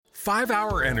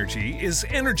5-Hour Energy is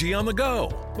energy on the go.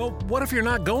 Well, what if you're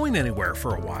not going anywhere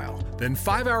for a while? Then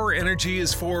 5-Hour Energy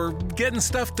is for getting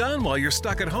stuff done while you're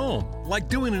stuck at home, like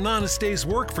doing an honest day's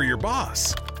work for your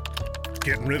boss.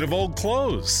 Getting rid of old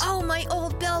clothes. Oh, my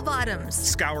old bell-bottoms.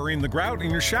 Scouring the grout in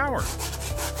your shower.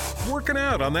 Working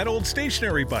out on that old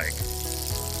stationary bike.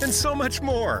 And so much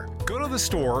more. Go to the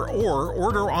store or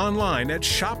order online at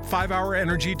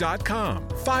shop5hourenergy.com.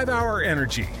 5-Hour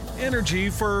Energy. Energy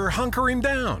for hunkering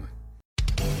down.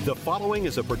 The following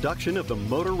is a production of the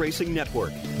Motor Racing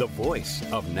Network, the voice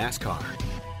of NASCAR.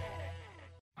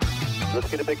 Let's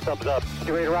get a big thumbs up.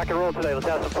 Get ready to rock and roll today. Let's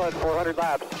have some fun. 400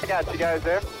 laps. I got you guys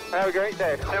there. Have a great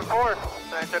day.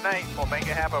 10-4. Tonight, we'll make it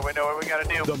happen. We know what we got to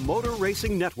do. The Motor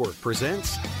Racing Network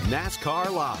presents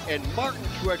NASCAR Live. And Martin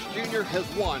Truex Jr. has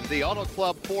won the Auto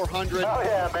Club 400. Oh,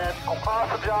 yeah, man.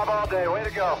 Awesome job all day. Way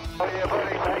to go. Oh, yeah,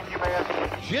 buddy. Thank you,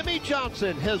 man. Jimmy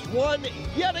Johnson has won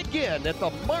yet again at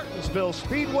the Martinsville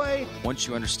Speedway. Once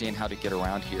you understand how to get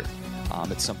around here,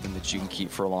 it's something that you can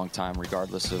keep for a long time,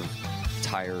 regardless of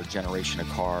tire, generation of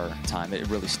car, time. It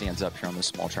really stands up here on this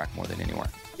small track more than anywhere.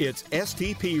 It's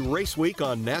STP Race Week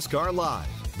on NASCAR Live,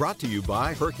 brought to you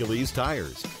by Hercules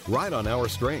Tires. Ride on our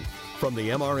strength. From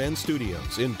the MRN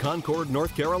Studios in Concord,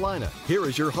 North Carolina, here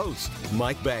is your host,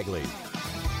 Mike Bagley.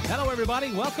 Hello,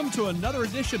 everybody. Welcome to another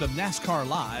edition of NASCAR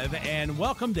Live, and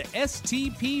welcome to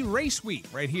STP Race Week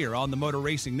right here on the Motor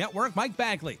Racing Network. Mike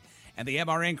Bagley and the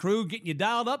MRN crew getting you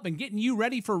dialed up and getting you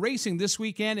ready for racing this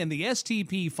weekend in the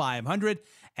STP 500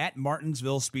 at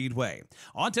Martinsville Speedway.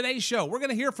 On today's show, we're going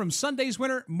to hear from Sunday's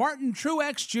winner, Martin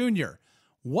Truex Jr.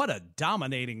 What a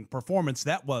dominating performance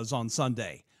that was on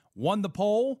Sunday. Won the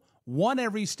pole, won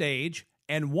every stage,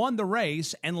 and won the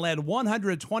race, and led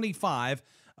 125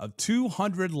 of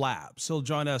 200 laps. He'll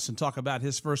join us and talk about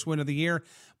his first win of the year.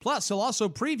 Plus, he'll also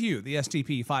preview the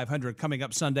STP 500 coming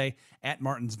up Sunday at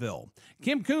Martinsville.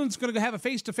 Kim Coon's going to have a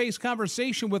face-to-face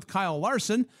conversation with Kyle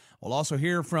Larson. We'll also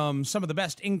hear from some of the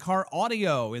best in-car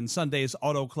audio in Sunday's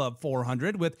Auto Club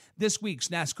 400 with this week's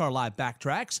NASCAR Live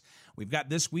Backtracks. We've got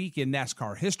This Week in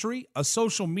NASCAR History, a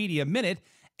social media minute,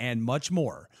 and much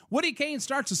more. Woody Kane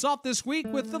starts us off this week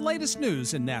with the latest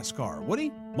news in NASCAR.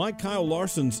 Woody? Kyle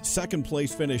Larson's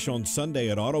second-place finish on Sunday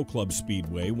at Auto Club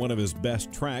Speedway, one of his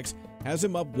best tracks, has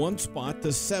him up one spot to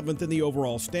 7th in the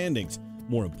overall standings.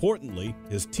 More importantly,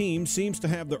 his team seems to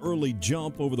have the early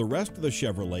jump over the rest of the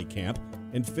Chevrolet camp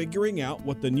in figuring out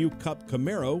what the new Cup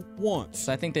Camaro wants.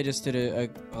 I think they just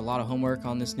did a lot of homework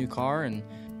on this new car, and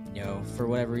for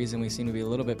whatever reason, we seem to be a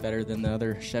little bit better than the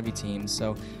other Chevy teams,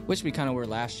 so which we kind of were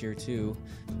last year too.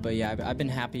 But yeah, I've been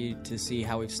happy to see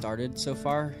how we've started so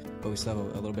far, but we still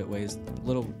have a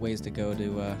little ways to go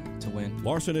to win.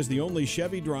 Larson is the only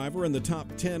Chevy driver in the top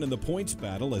 10 in the points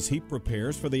battle as he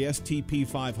prepares for the STP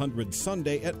 500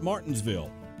 Sunday at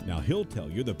Martinsville. Now, he'll tell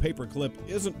you the paperclip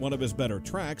isn't one of his better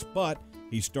tracks, but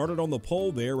he started on the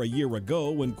pole there a year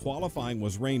ago when qualifying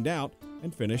was rained out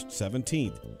and finished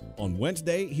 17th. On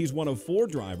Wednesday, he's one of 4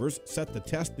 drivers set to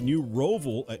test the new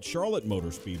Roval at Charlotte Motor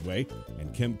Speedway,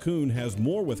 and Kim Coon has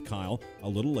more with Kyle a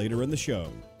little later in the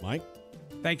show. Mike?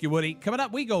 Thank you, Woody. Coming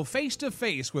up, we go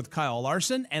face-to-face with Kyle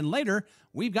Larson, and later,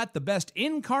 we've got the best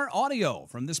in-car audio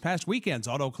from this past weekend's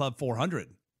Auto Club 400.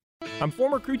 I'm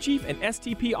former crew chief and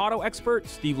STP auto expert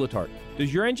Steve Letarte.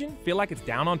 Does your engine feel like it's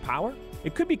down on power?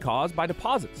 It could be caused by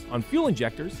deposits on fuel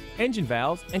injectors, engine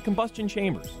valves, and combustion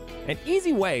chambers. An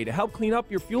easy way to help clean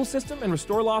up your fuel system and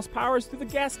restore lost power is through the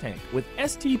gas tank with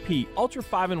STP Ultra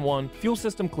 5-in-1 Fuel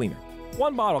System Cleaner.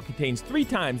 One bottle contains 3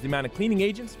 times the amount of cleaning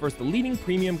agents versus the leading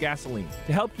premium gasoline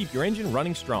to help keep your engine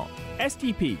running strong.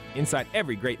 STP, inside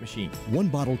every great machine. One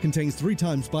bottle contains 3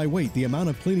 times by weight the amount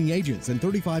of cleaning agents and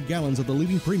 35 gallons of the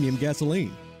leading premium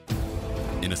gasoline.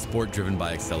 In a sport driven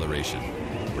by acceleration,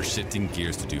 we're shifting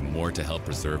gears to do more to help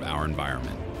preserve our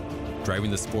environment, driving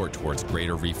the sport towards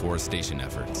greater reforestation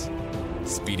efforts,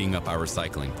 speeding up our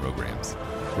recycling programs,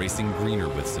 racing greener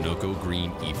with Sunoco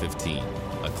Green E15,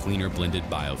 a cleaner blended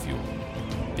biofuel.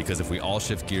 Because if we all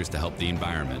shift gears to help the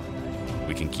environment,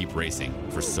 we can keep racing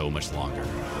for so much longer.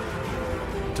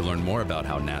 To learn more about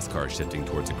how NASCAR is shifting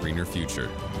towards a greener future,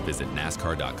 visit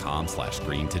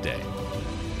NASCAR.com/green today.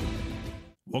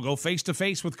 We'll go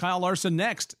face-to-face with Kyle Larson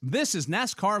next. This is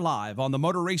NASCAR Live on the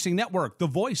Motor Racing Network, the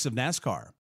voice of NASCAR.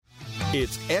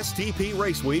 It's STP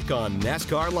Race Week on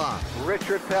NASCAR Live.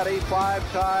 Richard Petty,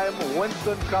 5-time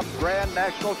Winston Cup Grand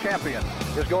National Champion,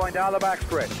 is going down the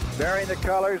backstretch, bearing the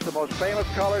colors, the most famous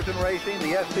colors in racing,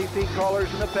 the STP colors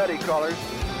and the Petty colors.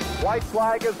 White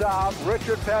flag is out.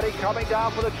 Richard Petty coming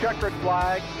down for the checkered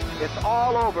flag. It's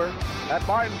all over at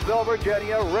Martinsville,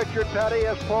 Virginia. Richard Petty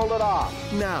has pulled it off.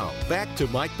 Now, back to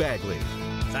Mike Bagley.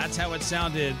 That's how it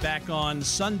sounded back on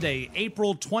Sunday,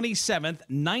 April 27th,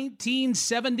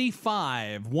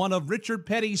 1975. One of Richard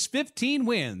Petty's 15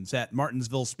 wins at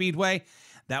Martinsville Speedway.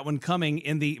 That one coming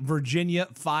in the Virginia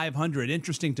 500.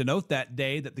 Interesting to note that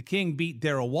day that the King beat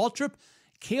Darrell Waltrip,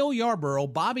 Cale Yarborough,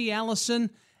 Bobby Allison,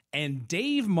 and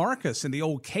Dave Marcus in the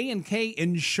old K&K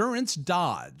Insurance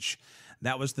Dodge.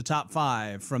 That was the top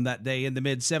 5 from that day in the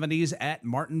mid-'70s at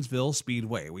Martinsville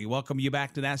Speedway. We welcome you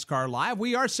back to NASCAR Live.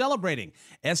 We are celebrating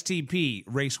STP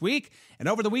Race Week. And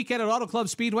over the weekend at Auto Club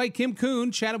Speedway, Kim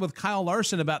Kuhn chatted with Kyle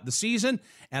Larson about the season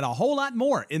and a whole lot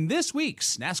more in this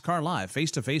week's NASCAR Live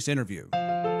face-to-face interview.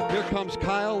 Here comes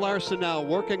Kyle Larson now,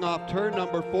 working off turn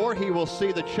number 4. He will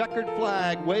see the checkered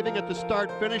flag waving at the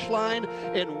start-finish line,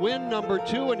 and win number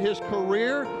 2 in his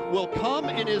career will come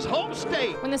in his home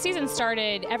state. When the season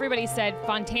started, everybody said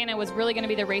Fontana was really going to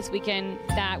be the race weekend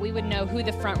that we would know who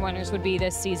the front runners would be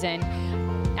this season.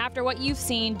 After what you've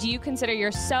seen, do you consider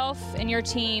yourself and your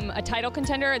team a title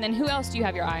contender? And then who else do you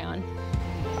have your eye on?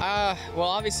 Well,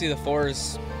 obviously the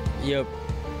 4's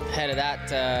head of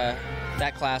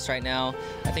that class right now.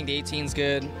 I think the 18's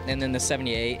good, and then the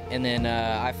 78, and then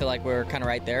I feel like we're kind of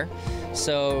right there.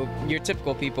 So your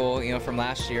typical people, from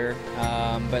last year,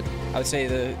 but I would say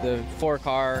the 4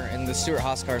 car and the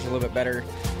Stewart-Haas cars are a little bit better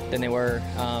than they were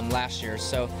last year.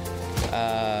 So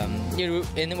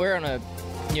and we're on a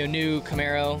new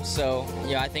Camaro, so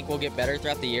I think we'll get better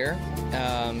throughout the year.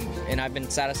 And I've been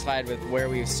satisfied with where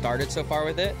we've started so far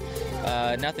with it.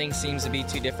 Nothing seems to be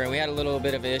too different. We had a little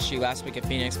bit of an issue last week at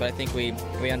Phoenix, but I think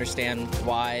we understand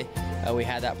why we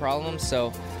had that problem,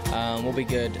 so we'll be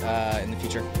good in the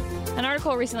future. An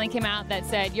article recently came out that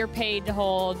said you're paid to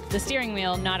hold the steering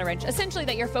wheel, not a wrench. Essentially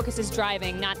that your focus is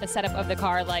driving, not the setup of the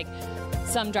car, like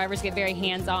some drivers get very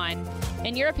hands-on.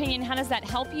 In your opinion, how does that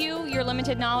help you, your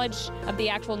limited knowledge of the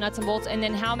actual nuts and bolts, and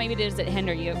then how maybe does it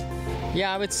hinder you?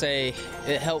 Yeah, I would say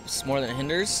it helps more than it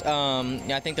hinders.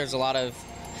 I think there's a lot of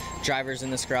drivers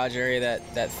in this garage area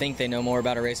that think they know more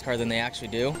about a race car than they actually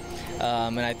do.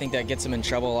 And I think that gets them in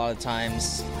trouble a lot of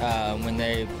times when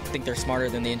they think they're smarter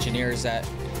than the engineers that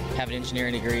have an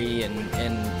engineering degree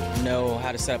and know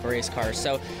how to set up a race car.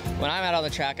 So when I'm out on the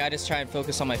track, I just try and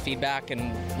focus on my feedback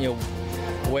and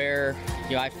where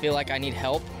I feel like I need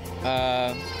help.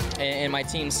 And my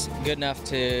team's good enough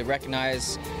to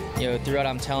recognize through what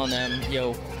I'm telling them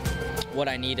what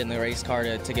I need in the race car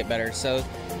to get better. So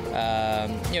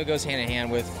it goes hand in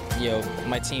hand with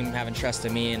my team having trust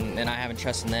in me and I having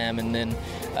trust in them. And then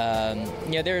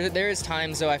there is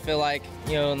times though I feel like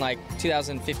in like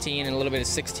 2015 and a little bit of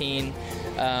 16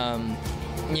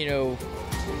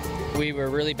 we were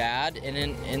really bad, and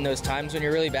in those times when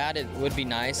you're really bad, it would be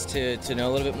nice to know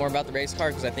a little bit more about the race car,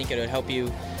 because I think it would help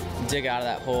you dig out of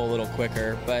that hole a little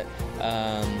quicker. But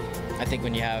I think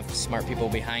when you have smart people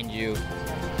behind you,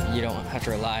 you don't have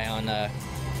to rely on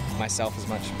myself as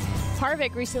much.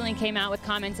 Harvick recently came out with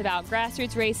comments about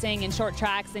grassroots racing and short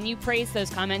tracks, and you praised those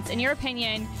comments. In your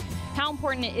opinion, how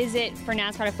important is it for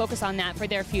NASCAR to focus on that for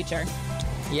their future?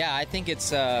 Yeah, I think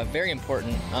it's very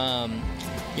important.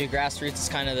 Grassroots is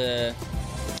kind of the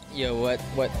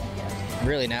what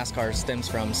really NASCAR stems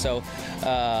from. So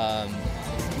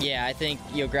I think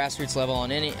grassroots level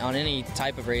on any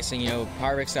type of racing.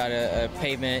 Harvick's got a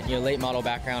pavement late model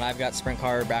background. I've got sprint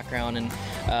car background, and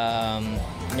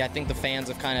I think the fans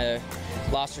have kind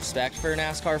of lost respect for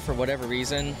NASCAR for whatever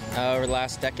reason over the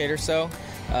last decade or so,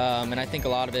 and I think a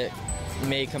lot of it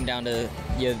may come down to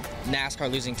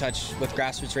NASCAR losing touch with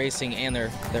grassroots racing and their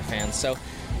fans. So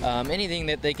anything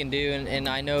that they can do, and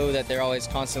I know that they're always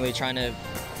constantly trying to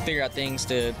figure out things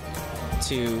to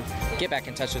get back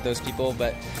in touch with those people.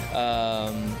 But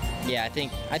I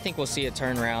think we'll see a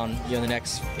turnaround in the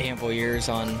next handful of years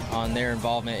on their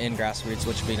involvement in grassroots,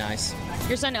 which would be nice.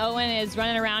 Your son Owen is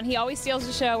running around. He always steals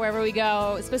the show wherever we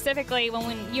go, specifically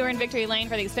when you were in Victory Lane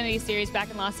for the Xfinity Series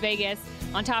back in Las Vegas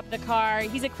on top of the car.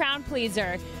 He's a crowd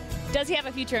pleaser. Does he have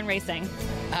a future in racing?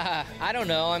 I don't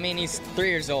know. I mean, he's 3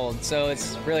 years old, so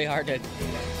it's really hard to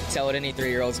tell what any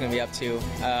 3-year-old is going to be up to.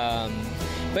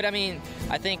 But I mean,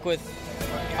 I think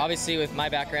obviously with my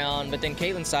background, but then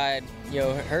Caitlin's side,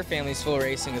 her family's full of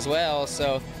racing as well,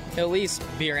 so he'll at least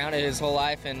be around it his whole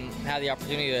life and have the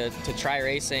opportunity to try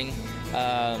racing.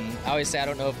 I always say I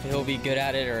don't know if he'll be good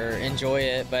at it or enjoy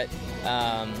it, but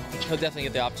he'll definitely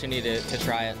get the opportunity to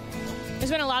try it. There's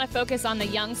been a lot of focus on the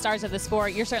young stars of the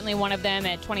sport. You're certainly one of them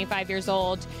at 25 years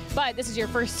old, but this is your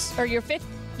fifth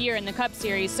year in the Cup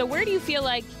Series. So where do you feel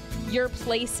like your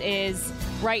place is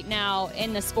right now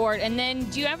in the sport? And then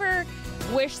do you ever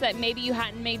wish that maybe you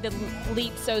hadn't made the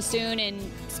leap so soon and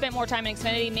spent more time in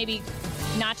Xfinity, maybe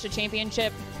notched a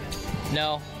championship?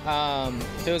 No.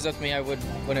 If it was up to me, I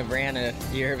wouldn't have ran a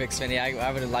year of Xfinity.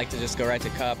 I would have liked to just go right to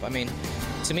Cup. I mean,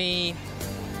 to me,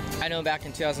 I know back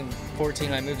in 2014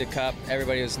 when I moved to Cup,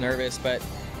 everybody was nervous, but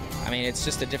I mean, it's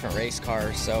just a different race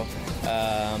car. So,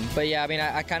 but yeah, I mean,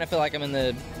 I kind of feel like I'm in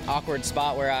the awkward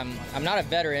spot where I'm not a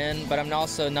veteran, but I'm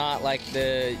also not like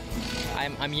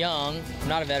I'm young. I'm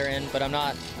not a veteran, but I'm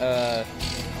not a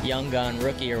young gun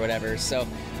rookie or whatever. So,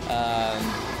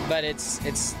 but it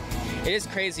is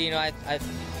crazy. You know, I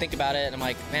think about it and I'm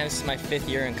like, man, this is my 5th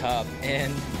year in Cup,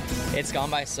 and it's gone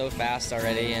by so fast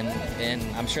already,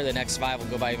 and I'm sure the next 5 will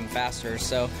go by even faster.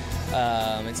 So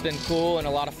it's been cool and a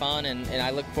lot of fun, and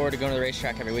I look forward to going to the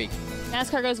racetrack every week.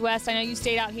 NASCAR goes west. I know you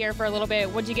stayed out here for a little bit.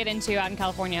 What'd you get into out in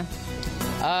California?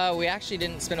 We actually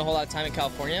didn't spend a whole lot of time in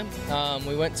California.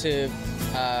 We went to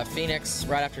Phoenix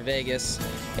right after Vegas,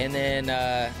 and then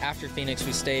after Phoenix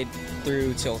we stayed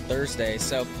through till Thursday.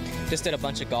 So just did a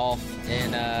bunch of golf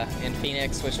in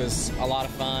Phoenix, which was a lot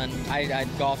of fun. I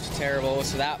golfed terrible,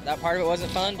 so that part of it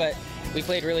wasn't fun, but we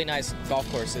played really nice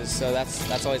golf courses, so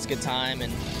that's always a good time.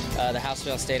 And the house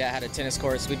we all stayed at had a tennis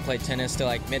course. We'd play tennis till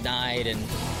like midnight, and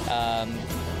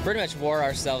pretty much wore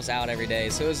ourselves out every day,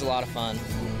 so it was a lot of fun.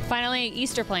 Finally,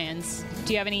 Easter plans.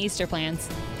 Do you have any Easter plans?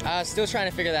 Still trying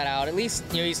to figure that out. At least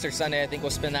Easter Sunday, I think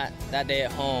we'll spend that day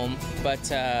at home.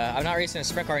 But I'm not racing a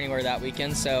sprint car anywhere that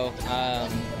weekend, so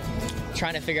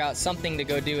trying to figure out something to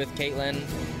go do with Caitlin.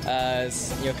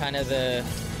 Kind of the,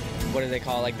 what do they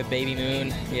call it, like the baby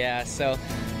moon? Yeah, so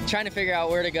trying to figure out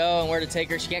where to go and where to take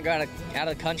her. She can't go out of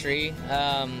the country.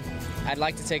 I'd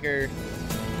like to take her,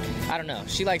 I don't know.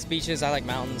 She likes beaches, I like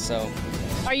mountains, so.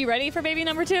 Are you ready for baby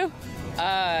number 2?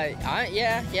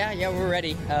 Yeah, we're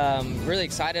ready. Really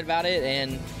excited about it,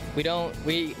 and we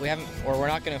haven't, or we're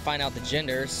not going to find out the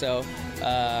gender, so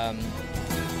I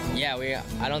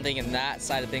don't think in that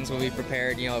side of things we'll be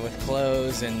prepared, with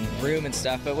clothes and room and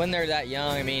stuff. But when they're that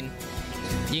young, I mean,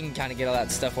 you can kind of get all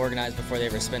that stuff organized before they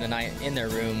ever spend a night in their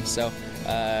room. So,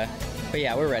 but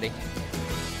yeah, we're ready.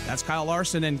 That's Kyle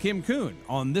Larson and Kim Kuhn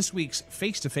on this week's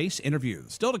face-to-face interview.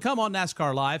 Still to come on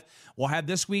NASCAR Live, we'll have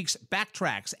this week's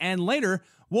Backtracks, and later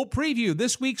we'll preview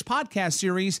this week's podcast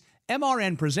series,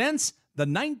 MRN Presents the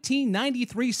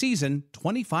 1993 season,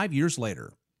 25 years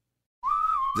later.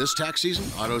 This tax season,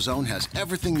 AutoZone has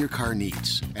everything your car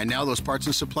needs. And now those parts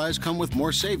and supplies come with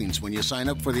more savings when you sign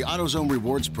up for the AutoZone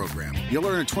Rewards program. You'll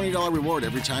earn a $20 reward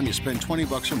every time you spend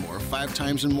 $20 or more 5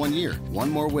 times in 1 year. One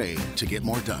more way to get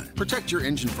more done. Protect your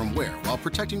engine from wear while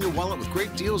protecting your wallet with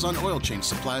great deals on oil change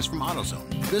supplies from AutoZone.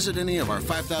 Visit any of our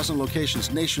 5,000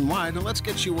 locations nationwide and let's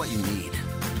get you what you need.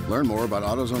 Learn more about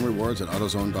AutoZone Rewards at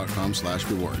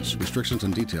AutoZone.com/rewards. Restrictions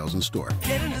and details in store.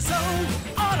 Get in the zone,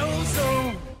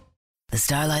 AutoZone. The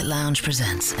Starlight Lounge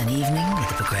presents an evening with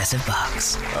the Progressive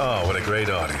Box. Oh, what a great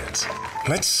audience.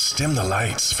 Let's dim the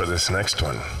lights for this next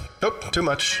one. Oh, too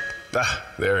much.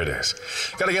 There it is.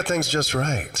 Gotta get things just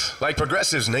right. Like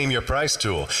Progressive's Name Your Price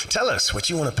tool. Tell us what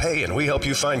you want to pay, and we help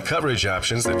you find coverage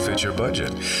options that fit your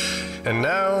budget. And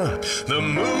now, the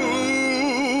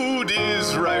mood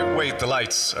is right. Wait, the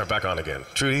lights are back on again.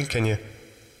 Trudy, can you?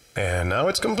 And now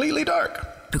it's completely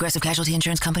dark. Progressive Casualty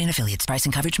Insurance Company and Affiliates. Price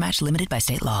and coverage match limited by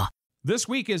state law. This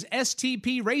week is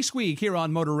STP Race Week here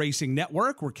on Motor Racing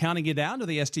Network. We're counting you down to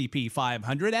the STP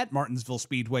 500 at Martinsville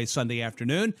Speedway Sunday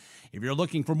afternoon. If you're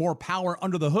looking for more power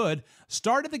under the hood,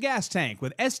 start at the gas tank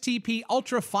with STP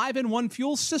Ultra 5-in-1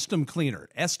 Fuel System Cleaner,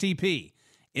 STP,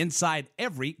 inside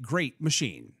every great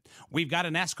machine. We've got a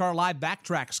NASCAR Live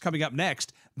Backtracks coming up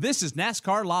next. This is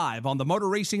NASCAR Live on the Motor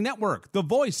Racing Network, the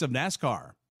voice of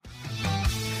NASCAR.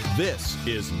 This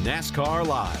is NASCAR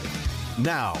Live.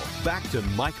 Now, back to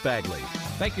Mike Bagley.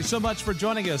 Thank you so much for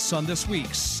joining us on this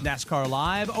week's NASCAR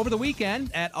Live. Over the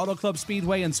weekend at Auto Club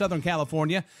Speedway in Southern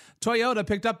California, Toyota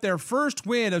picked up their first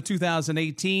win of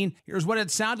 2018. Here's what it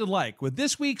sounded like with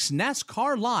this week's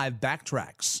NASCAR Live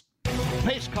Backtracks.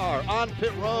 Pace car on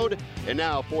pit road, and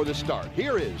now for the start,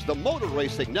 here is the Motor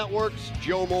Racing Network's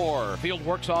Joe Moore. Field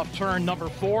works off turn number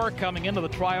 4, coming into the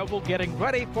trioval, getting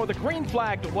ready for the green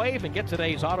flag to wave and get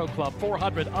today's Auto Club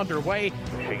 400 underway.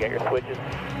 Make sure you get your switches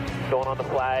going on the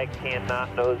flag,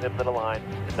 cannot nose into the line,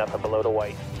 nothing below the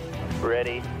white.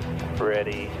 Ready,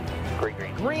 green.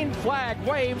 Green flag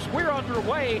waves, we're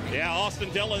underway. Yeah, Austin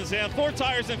Dillon's in. 4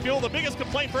 tires and fuel. The biggest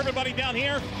complaint for everybody down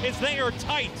here is they are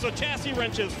tight, so chassis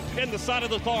wrenches in the side of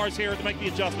the cars here to make the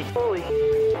adjustments. Holy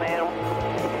man.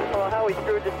 Well, how how we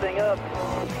screwed this thing up.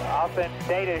 Offense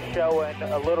data is showing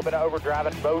a little bit of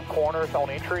overdriving both corners on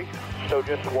entry, so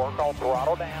just work on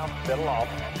throttle down, middle off.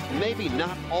 Maybe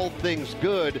not all things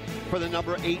good for the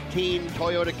number 18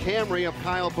 Toyota Camry of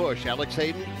Kyle Busch. Alex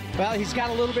Hayden. Well, he's got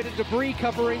a little bit of debris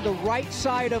covering the right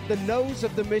side of the nose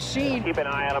of the machine. Keep an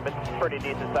eye on him. It's a pretty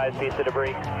decent-sized piece of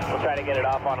debris. We'll try to get it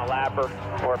off on a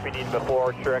lapper, or if he needs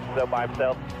before, Truex is up by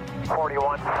himself.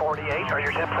 41, 48. Are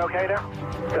your temps okay there?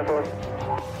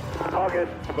 10-4. All good.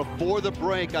 Before the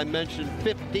break, I mentioned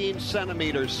 15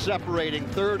 centimeters separating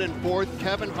third and fourth,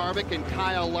 Kevin Harvick and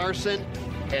Kyle Larson.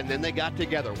 And then they got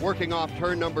together, working off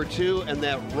turn number 2, and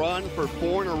that run for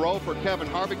 4 in a row for Kevin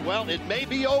Harvick, well, it may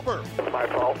be over. It's my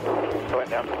fault.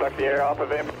 Went down, sucked the air off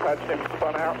of him, touched him,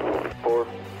 spun out. 4.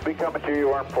 Be coming to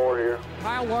you, arm 4 here.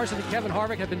 Kyle Larson and Kevin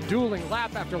Harvick have been dueling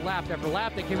lap after lap after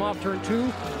lap. They came off turn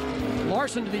 2.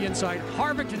 Larson to the inside,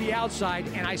 Harvick to the outside,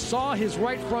 and I saw his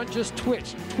right front just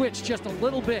twitch just a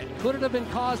little bit. Could it have been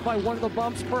caused by one of the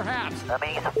bumps? Perhaps. I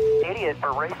mean, he's an idiot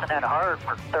for racing that hard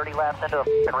for 30 laps into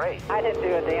a race. I didn't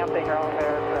do a damn thing wrong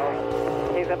there,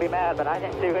 so he's going to be mad, but I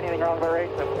didn't do anything wrong by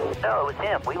racing. No, it was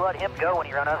him. We let him go when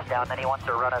he run us down, then he wants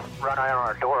to run on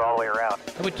our door all the way around.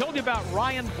 And we told you about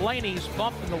Ryan Blaney's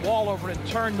bump in the wall over in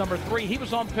turn number 3. He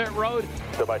was on pit road.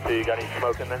 So by 2, you got any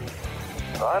smoke in there?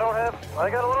 I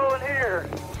got a little in here.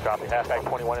 Copy, halfback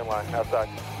 21 in line, outside.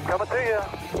 Coming to you.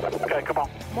 Okay, come on.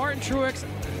 Martin Truex,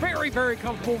 very, very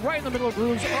comfortable, right in the middle of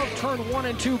grooves of turn 1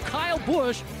 and 2. Kyle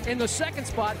Busch in the second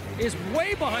spot is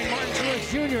way behind Martin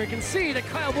Truex Jr. You can see that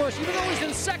Kyle Busch, even though he's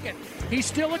in second, he's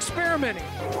still experimenting.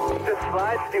 This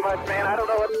slides too much, man. I don't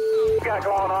know what you got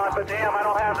going on, but damn, I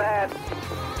don't have that.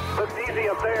 Looks easy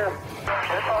up there.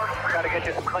 That's hard. We got to get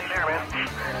you some clean air, man.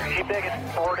 Keep digging.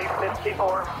 40,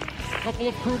 54. A couple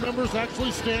of crew members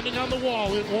actually standing on the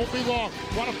wall. It won't be long.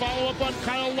 Want to follow up on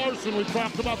Kyle Larson. We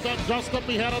talked about that dust-up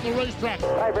he had on the racetrack.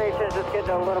 Vibrations just getting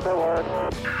a little bit worse.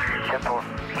 10-4.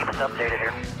 Keep us updated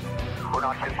here. We're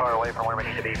not too far away from where we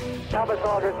need to be. Thomas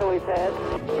Aldridge, so he said.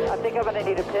 I think I'm going to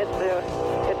need a pit soon.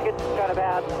 It's getting kind of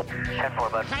bad.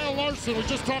 10-4, bud. Kyle Larson, we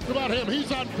just talked about him.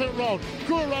 He's on pit road.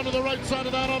 Drew around to the right side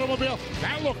of that automobile.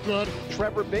 That looked good.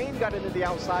 Trevor Bayne got into the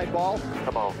outside ball.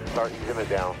 Come on, start using it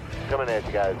down. Coming at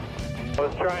you guys. I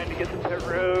was trying to get to pit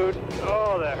road.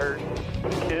 Oh, that hurt.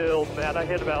 Killed, man. I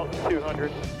hit about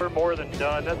 200. We're more than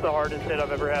done. That's the hardest hit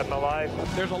I've ever had in my life.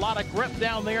 There's a lot of grip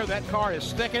down there. That car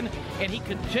is thickened, and he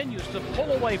continues to pull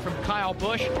away from Kyle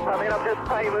Busch. I mean, I'm just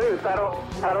playing loose. I don't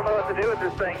know what to do with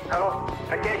this thing.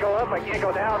 I can't go up. I can't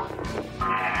go down.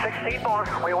 16 more.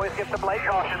 We always get the blade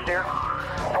cautions here.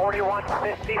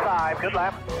 41.55. Good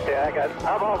lap. Yeah,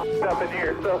 I'm all up in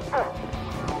here, so...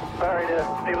 Sorry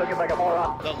to be looking like a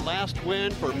moron. The last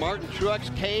win for Martin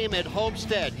Truex came at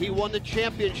Homestead. He won the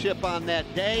championship on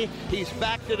that day. He's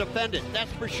back to defend it,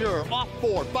 that's for sure. Off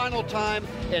 4, final time,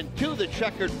 and to the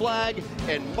checkered flag.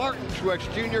 And Martin Truex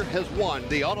Jr. has won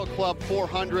the Auto Club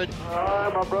 400. All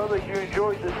right, my brother, you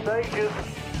enjoyed the stages.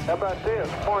 How about this?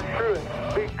 Martin Truex,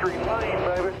 victory lane,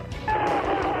 baby.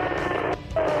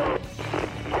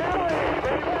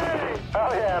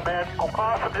 Oh, yeah, man.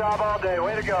 Awesome job all day.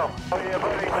 Way to go. Oh, yeah,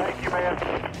 buddy. Thank you, man.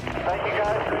 Thank you,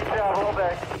 guys. Great job all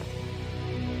day.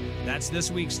 That's this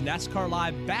week's NASCAR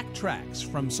Live Backtracks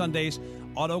from Sunday's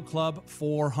Auto Club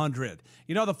 400.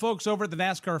 You know, the folks over at the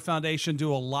NASCAR Foundation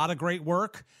do a lot of great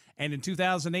work, and in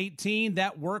 2018,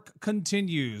 that work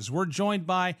continues. We're joined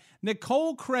by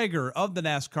Nichole Kriger of the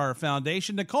NASCAR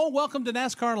Foundation. Nichole, welcome to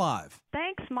NASCAR Live.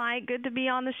 Thanks, Mike. Good to be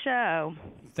on the show.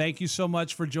 Thank you so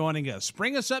much for joining us.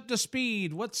 Bring us up to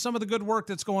speed. What's some of the good work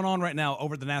that's going on right now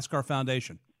over at the NASCAR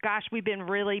Foundation? Gosh, we've been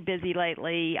really busy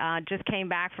lately. Just came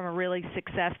back from a really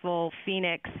successful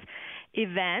Phoenix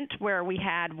event where we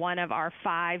had one of our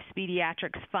 5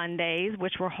 Speediatrics Fun Days,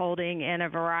 which we're holding in a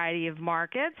variety of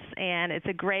markets. And it's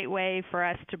a great way for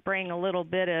us to bring a little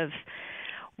bit of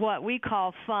what we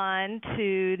call fun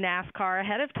to NASCAR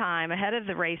ahead of time, ahead of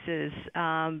the races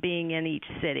being in each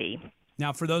city.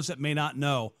 Now, for those that may not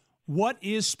know, what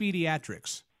is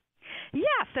Speediatrics? Yeah,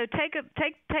 so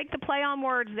take the play on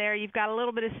words there. You've got a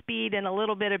little bit of speed and a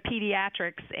little bit of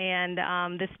pediatrics, and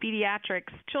the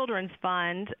Speediatrics Children's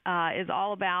Fund is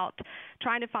all about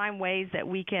trying to find ways that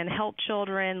we can help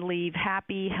children lead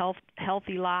happy,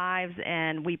 healthy lives,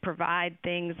 and we provide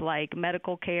things like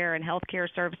medical care and health care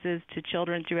services to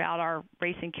children throughout our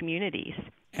racing communities.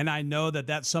 And I know that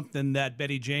that's something that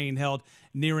Betty Jane held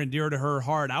near and dear to her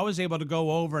heart. I was able to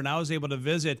go over and I was able to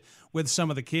visit with some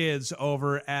of the kids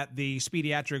over at the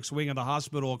Speediatrics wing of the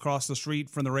hospital across the street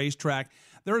from the racetrack.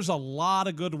 There's a lot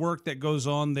of good work that goes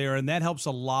on there, and that helps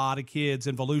a lot of kids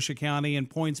in Volusia County and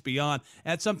points beyond.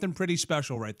 That's something pretty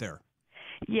special right there.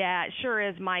 Yeah, it sure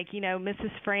is, Mike. You know,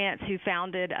 Mrs. France, who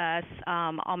founded us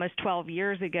almost 12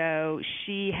 years ago,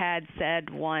 she had said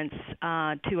once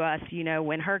to us, you know,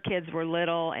 when her kids were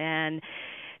little and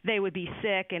they would be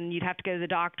sick and you'd have to go to the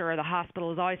doctor or the hospital.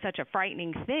 It was always such a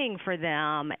frightening thing for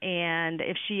them. And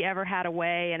if she ever had a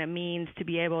way and a means to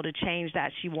be able to change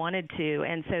that, she wanted to.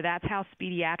 And so that's how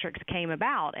Speediatrics came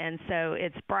about. And so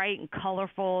it's bright and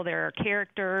colorful. There are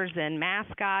characters and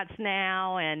mascots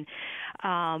now. And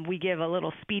we give a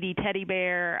little Speedy teddy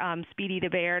bear, Speedy the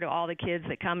Bear, to all the kids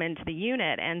that come into the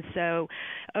unit. And so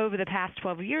over the past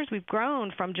 12 years, we've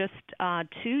grown from just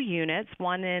 2 units,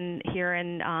 one here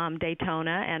in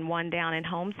Daytona and one down in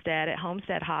Homestead at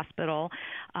Homestead Hospital.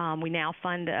 We now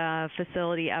fund a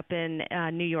facility up in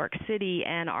New York City,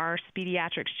 and our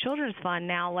Speediatrics Children's Fund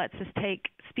now lets us take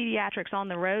Speediatrics on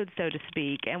the road, so to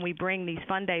speak, and we bring these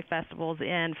Fun Day festivals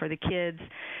in for the kids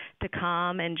to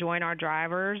come and join our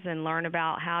drivers and learn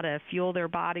about how to fuel their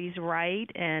bodies right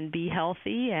and be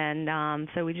healthy. And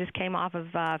so we just came off of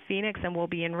Phoenix, and we'll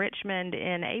be in Richmond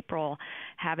in April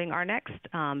having our next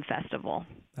festival.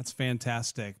 That's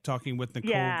fantastic. Talking with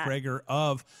Nichole Kriger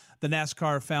of the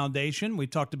NASCAR Foundation. We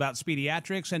talked about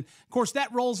Speediatrics, and of course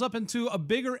that rolls up into a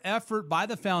bigger effort by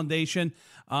the foundation.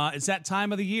 It's that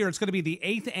time of the year. It's going to be the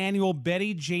 8th annual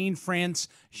Betty Jane France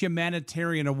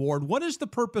Humanitarian Award. What is the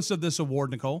purpose of this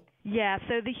award, Nichole? Yeah,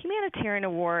 so the Humanitarian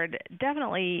Award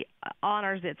definitely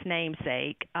honors its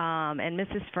namesake, and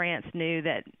Mrs. France knew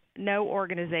that no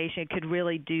organization could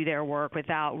really do their work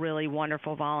without really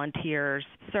wonderful volunteers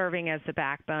serving as the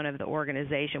backbone of the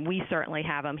organization. We certainly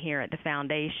have them here at the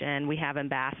foundation. We have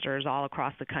ambassadors all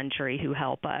across the country who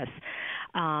help us.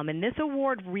 And this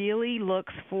award really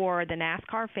looks for the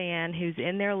NASCAR fan who's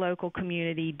in their local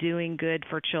community doing good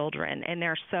for children. And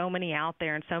there are so many out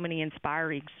there and so many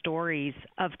inspiring stories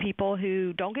of people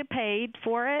who don't get paid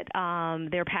for it.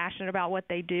 They're passionate about what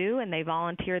they do, and they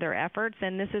volunteer their efforts,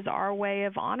 and this is our way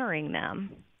of honoring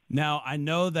them. Now, I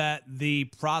know that the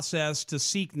process to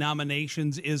seek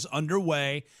nominations is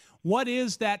underway. What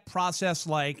is that process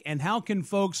like, and how can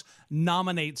folks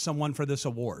nominate someone for this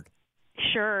award?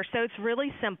 Sure. So it's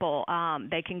really simple.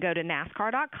 They can go to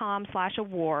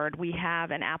NASCAR.com/award. We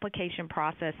have an application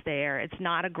process there. It's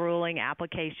not a grueling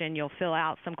application. You'll fill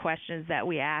out some questions that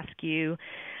we ask you.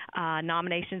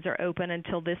 Nominations are open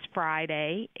until this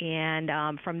Friday,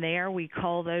 and from there we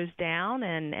cull those down,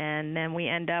 and then we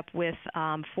end up with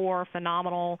 4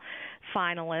 phenomenal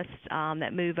finalists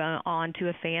that move on to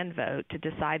a fan vote to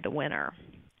decide the winner.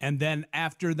 And then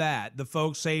after that, the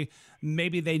folks say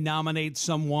maybe they nominate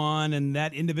someone and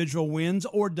that individual wins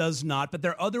or does not. But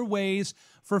there are other ways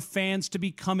for fans to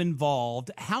become involved.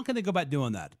 How can they go about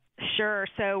doing that? Sure.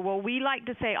 So, we like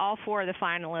to say all 4 of the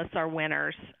finalists are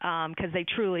winners because they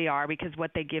truly are, because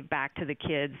what they give back to the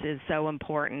kids is so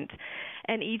important.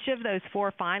 And each of those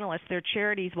 4 finalists, their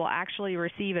charities will actually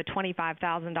receive a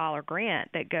 $25,000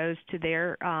 grant that goes to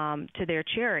their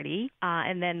charity,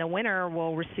 and then the winner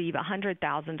will receive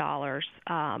 $100,000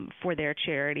 for their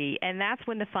charity. And that's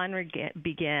when the fun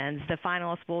begins. The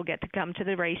finalists will get to come to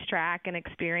the racetrack and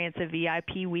experience a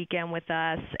VIP weekend with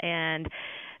us, and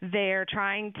they're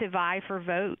trying to vie for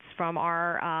votes from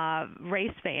our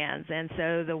race fans. And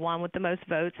so the one with the most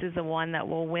votes is the one that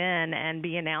will win and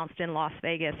be announced in Las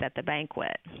Vegas at the banquet.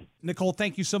 Nichole,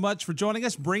 thank you so much for joining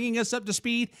us, bringing us up to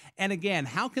speed. And again,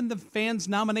 how can the fans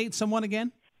nominate someone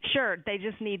again? Sure. They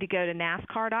just need to go to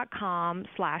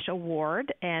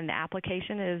NASCAR.com/award, and the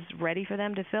application is ready for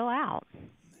them to fill out.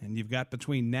 And you've got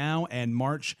between now and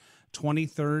March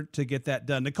 23rd to get that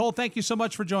done. Nichole, thank you so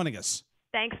much for joining us.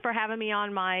 Thanks for having me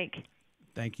on, Mike.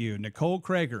 Thank you. Nichole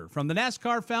Kriger from the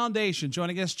NASCAR Foundation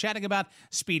joining us, chatting about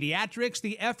Speediatrics,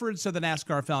 the efforts of the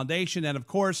NASCAR Foundation, and, of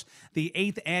course, the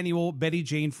 8th annual Betty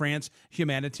Jane France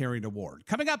Humanitarian Award.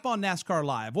 Coming up on NASCAR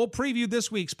Live, we'll preview this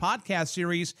week's podcast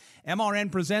series. MRN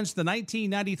presents the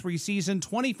 1993 season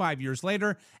 25 years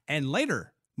later, and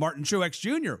later, Martin Truex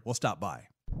Jr. will stop by.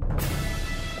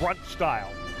 Grunt Style.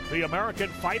 The American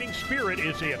fighting spirit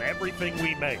is in everything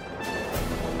we make.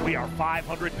 We are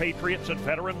 500 patriots and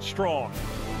veterans strong,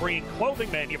 bringing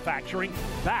clothing manufacturing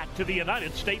back to the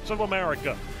United States of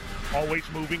America. Always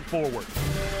moving forward,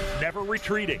 never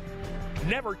retreating,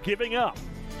 never giving up.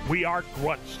 We are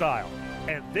Grunt Style,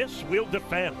 and this we'll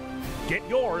defend. Get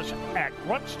yours at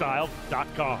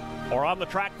gruntstyle.com or on the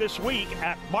track this week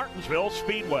at Martinsville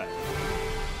Speedway.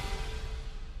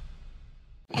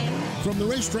 From the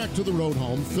racetrack to the road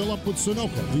home, fill up with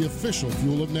Sunoco, the official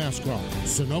fuel of NASCAR.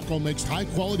 Sunoco makes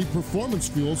high-quality performance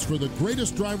fuels for the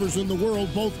greatest drivers in the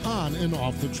world, both on and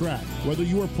off the track. Whether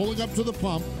you are pulling up to the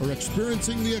pump or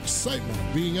experiencing the excitement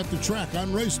of being at the track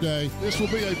on race day, this will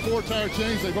be a 4-tire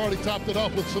change. They've already topped it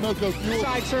off with Sunoco fuel.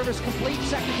 Side service complete,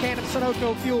 second can of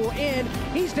Sunoco fuel in.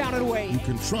 He's down and away. You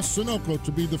can trust Sunoco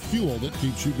to be the fuel that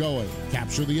keeps you going.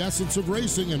 Capture the essence of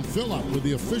racing and fill up with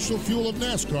the official fuel of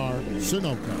NASCAR,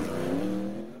 Sunoco.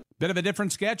 Bit of a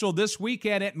different schedule this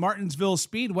weekend at Martinsville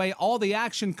Speedway. All the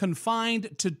action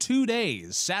confined to 2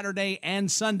 days, Saturday and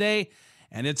Sunday.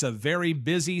 And it's a very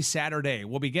busy Saturday.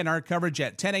 We'll begin our coverage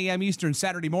at 10 a.m. Eastern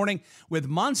Saturday morning with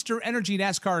Monster Energy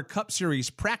NASCAR Cup Series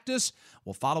practice.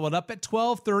 We'll follow it up at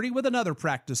 12:30 with another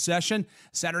practice session.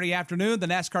 Saturday afternoon, the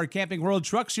NASCAR Camping World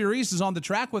Truck Series is on the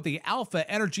track with the Alpha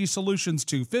Energy Solutions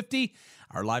 250.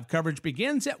 Our live coverage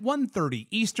begins at 1:30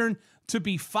 Eastern, to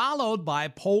be followed by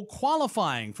pole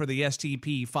qualifying for the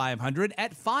STP 500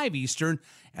 at 5 Eastern.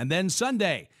 And then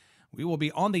Sunday, we will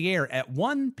be on the air at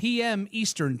 1 p.m.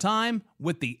 Eastern Time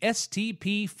with the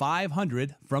STP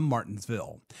 500 from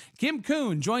Martinsville. Kim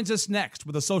Kuhn joins us next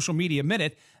with a Social Media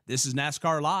Minute. This is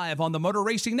NASCAR Live on the Motor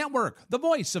Racing Network, the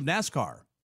voice of NASCAR.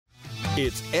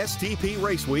 It's STP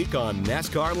Race Week on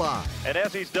NASCAR Live. And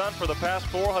as he's done for the past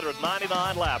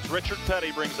 499 laps, Richard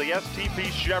Petty brings the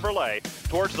STP Chevrolet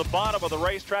towards the bottom of the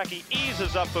racetrack. He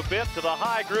eases up a bit to the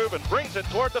high groove and brings it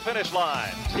toward the finish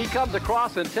line. He comes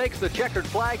across and takes the checkered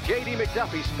flag. J.D.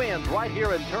 McDuffie spins right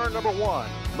here in turn number 1.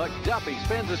 McDuffie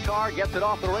spins his car, gets it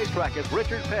off the racetrack as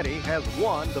Richard Petty has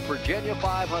won the Virginia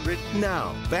 500.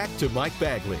 Now, back to Mike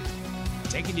Bagley.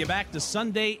 Taking you back to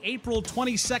Sunday, April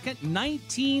 22nd,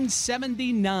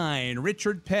 1979.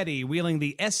 Richard Petty wheeling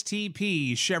the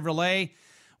STP Chevrolet,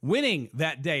 winning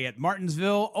that day at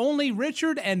Martinsville. Only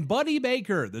Richard and Buddy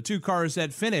Baker, the two cars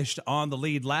that finished on the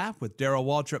lead lap, with Darrell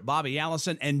Waltrip, Bobby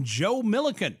Allison, and Joe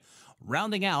Milliken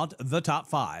rounding out the top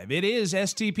 5. It is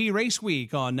STP Race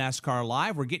Week on NASCAR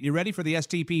Live. We're getting you ready for the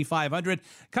STP 500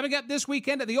 coming up this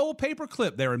weekend at the old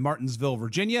Paperclip there in Martinsville,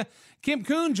 Virginia. Kim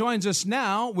Kuhn joins us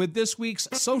now with this week's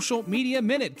Social Media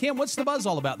Minute. Kim, what's the buzz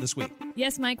all about this week?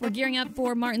 Yes, Mike, we're gearing up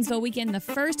for Martinsville weekend, the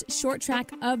first short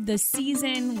track of the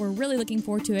season. We're really looking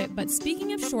forward to it. But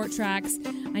speaking of short tracks,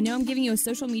 I know I'm giving you a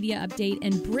social media update,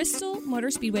 and Bristol Motor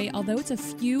Speedway, although it's a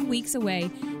few weeks away,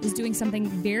 is doing something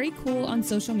very cool on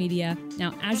social media.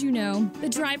 Now, as you know, the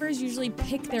drivers usually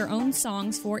pick their own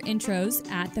songs for intros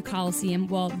at the Coliseum.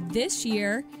 Well, this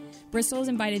year, Bristol has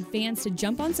invited fans to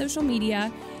jump on social media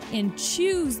and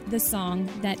choose the song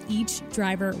that each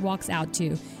driver walks out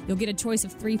to. You'll get a choice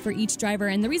of 3 for each driver.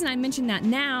 And the reason I mention that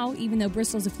now, even though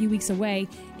Bristol's a few weeks away,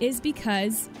 is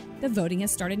because the voting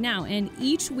has started now. And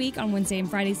each week on Wednesday and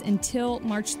Fridays until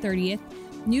March 30th,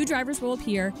 new drivers will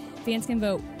appear. Fans can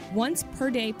vote once per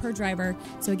day per driver.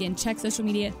 So again, check social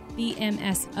media,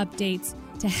 BMS updates,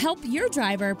 to help your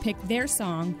driver pick their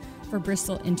song for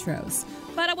Bristol intros.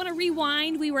 But I want to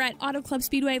rewind. We were at Auto Club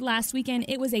Speedway last weekend.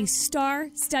 It was a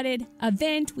star-studded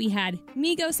event. We had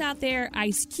Migos out there,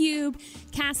 Ice Cube,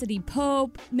 Cassidy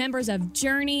Pope, members of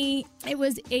Journey. It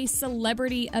was a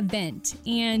celebrity event,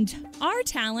 and our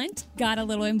talent got a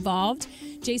little involved.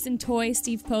 Jason Toy,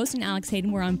 Steve Post, and Alex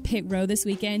Hayden were on pit row this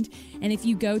weekend. And if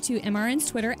you go to MRN's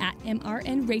Twitter, at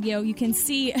MRN Radio, you can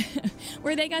see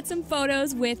where they got some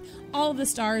photos with all of the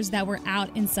stars that were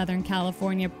out in Southern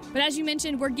California. But as you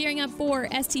mentioned, we're gearing up for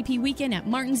STP weekend at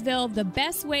Martinsville. The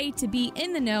best way to be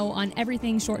in the know on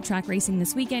everything short track racing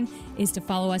this weekend is to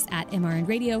follow us at MRN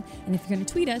Radio. And if you're going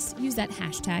to tweet us, use that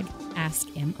hashtag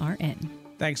AskMRN.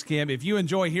 Thanks, Kim. If you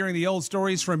enjoy hearing the old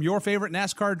stories from your favorite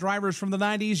NASCAR drivers from the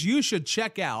 90s, you should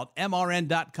check out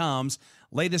MRN.com's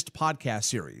latest podcast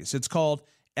series. It's called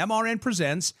MRN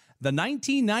Presents the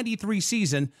 1993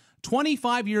 season,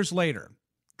 25 years later.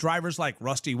 Drivers like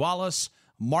Rusty Wallace,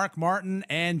 Mark Martin,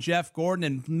 and Jeff Gordon,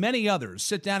 and many others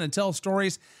sit down and tell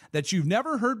stories that you've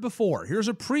never heard before. Here's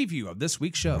a preview of this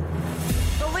week's show.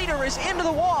 The leader is into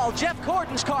the wall. Jeff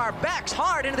Gordon's car backs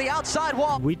hard into the outside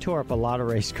wall. We tore up a lot of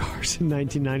race cars in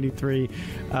 1993.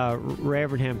 Ray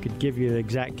Evernham could give you the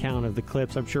exact count of the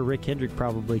clips. I'm sure Rick Hendrick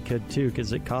probably could too,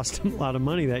 because it cost him a lot of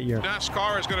money that year.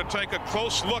 NASCAR is going to take a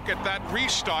close look at that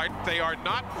restart. They are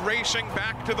not racing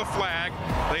back to the flag.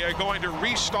 They are going to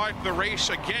restart the race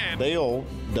again. Dale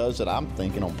does it, I'm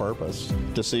thinking, on purpose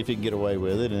to see if he could get away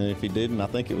with it, and if he didn't, I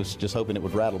think it was just hoping it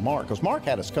would rattle Mark, because Mark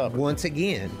had us covered. Once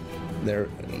again,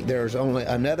 there's only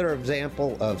another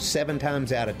example of 7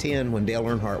 times out of 10 when Dale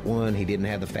Earnhardt won, he didn't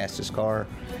have the fastest car,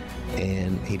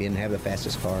 and he didn't have the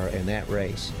fastest car in that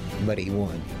race, but he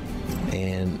won.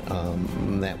 And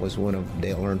that was one of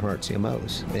Dale Earnhardt's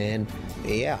MOs. And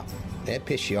yeah, That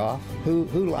pisses you off.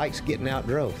 Who likes getting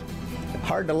outdrove?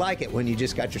 Hard to like it when you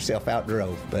just got yourself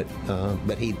outdrove, but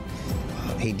he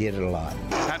did it a lot.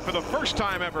 And for the first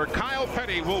time ever, Kyle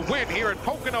Petty will win here at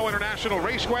Pocono International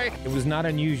Raceway. It was not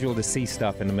unusual to see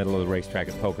stuff in the middle of the racetrack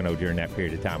at Pocono during that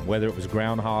period of time. Whether it was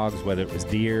groundhogs, whether it was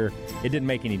deer, it didn't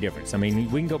make any difference. I mean,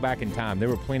 we can go back in time. There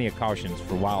were plenty of cautions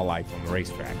for wildlife on the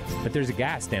racetrack, but there's a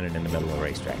guy standing in the middle of the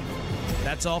racetrack.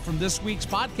 That's all from this week's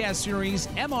podcast series.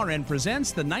 MRN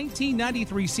presents the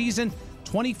 1993 season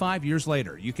 25 years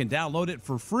later. You can download it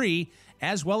for free,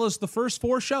 as well as the first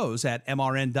 4 shows at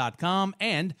mrn.com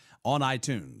and on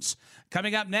iTunes.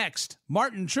 Coming up next,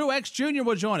 Martin Truex Jr.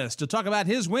 will join us to talk about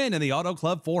his win in the Auto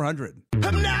Club 400.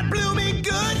 I'm not blooming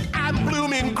good, I'm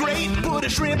blooming great. Put a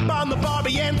shrimp on the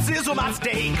barbie and sizzle my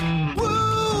steak.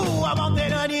 Woo, I want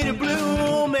that onion to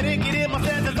bloom, and it get in my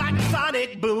senses like a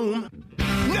sonic boom.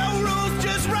 No rules,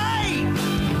 just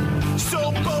right.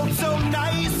 So bold, so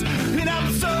nice, and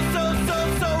I'm so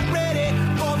ready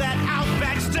for that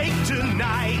Outback steak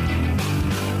tonight.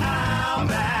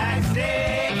 Outback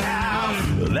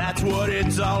Steakhouse, that's what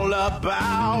it's all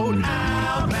about.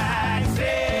 Outback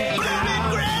Steakhouse.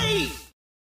 Blooming great!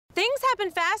 Things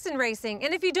happen fast in racing,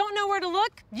 and if you don't know where to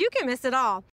look, you can miss it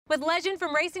all. With Legend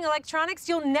from Racing Electronics,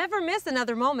 you'll never miss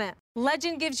another moment.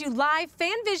 Legend gives you live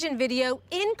fan vision video,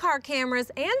 in-car cameras,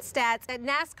 and stats at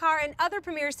NASCAR and other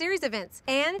Premier Series events.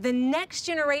 And the next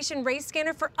generation race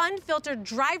scanner for unfiltered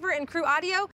driver and crew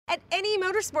audio at any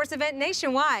motorsports event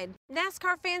nationwide.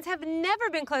 NASCAR fans have never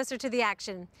been closer to the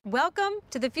action. Welcome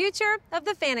to the future of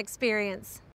the fan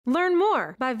experience. Learn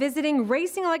more by visiting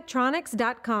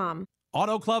racingelectronics.com.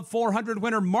 Auto Club 400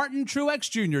 winner Martin Truex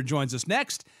Jr. joins us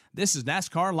next. This is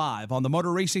NASCAR Live on the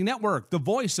Motor Racing Network, the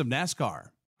voice of NASCAR.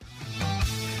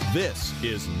 This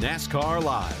is NASCAR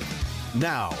Live.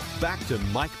 Now, back to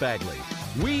Mike Bagley.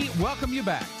 We welcome you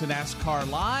back to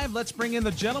NASCAR Live. Let's bring in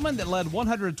the gentleman that led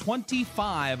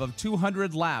 125 of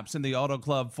 200 laps in the Auto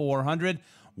Club 400,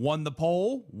 won the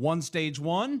pole, won stage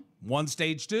 1, won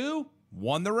stage 2,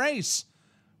 won the race.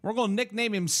 We're going to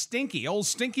nickname him Stinky. Old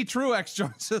Stinky Truex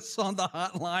joins us on the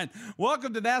hotline.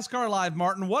 Welcome to NASCAR Live,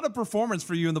 Martin. What a performance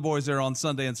for you and the boys there on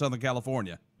Sunday in Southern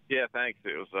California. Yeah, thanks.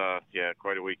 It was,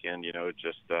 quite a weekend.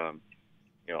 Just,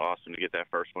 awesome to get that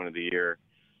first win of the year.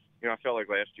 I felt like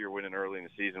last year winning early in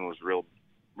the season was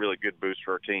really good boost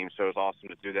for our team. So it was awesome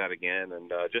to do that again.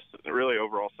 And just a really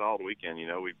overall solid weekend.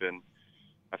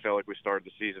 I felt like we started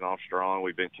the season off strong.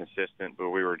 We've been consistent, but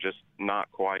we were just not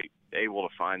quite able to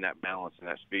find that balance and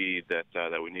that speed that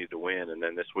we needed to win. And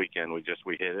then this weekend we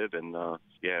hit it, and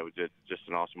it was just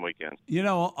an awesome weekend.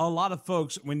 A lot of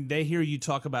folks, when they hear you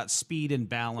talk about speed and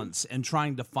balance and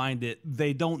trying to find it,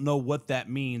 they don't know what that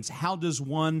means. How does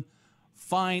one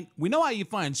find? We know how you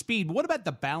find speed, but what about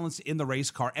the balance in the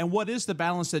race car, and what is the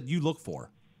balance that you look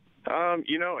for?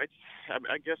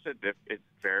 I guess it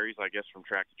varies, from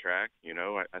track to track.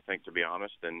 I think, to be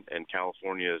honest, and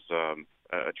California is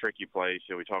a tricky place.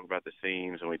 We talk about the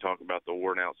seams and we talk about the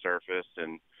worn-out surface,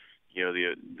 and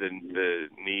the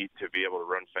need to be able to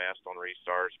run fast on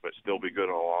restarts, but still be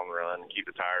good in the long run and keep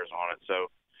the tires on it.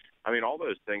 So, all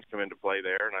those things come into play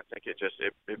there, and I think it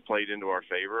played into our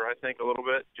favor. I think a little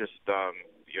bit, just the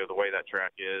way that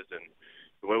track is and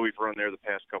the way we've run there the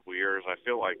past couple of years. I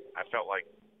felt like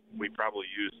we probably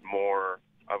used more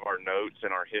of our notes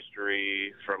and our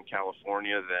history from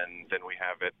California than we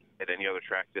have at any other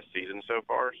track this season so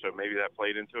far. So maybe that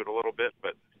played into it a little bit.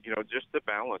 But, just the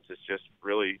balance is just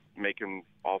really making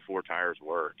all 4 tires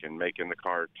work and making the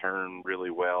car turn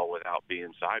really well without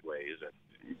being sideways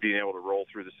and being able to roll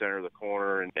through the center of the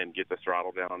corner and get the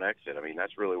throttle down on exit.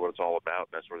 That's really what it's all about.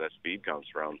 That's where that speed comes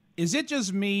from. Is it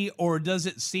just me, or does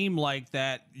it seem like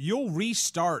that you'll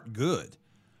restart good,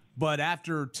 but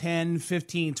after 10,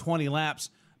 15, 20 laps,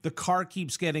 the car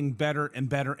keeps getting better and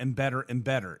better and better and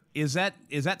better? Is that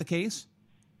the case?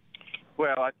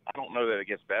 Well, I don't know that it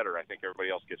gets better. I think everybody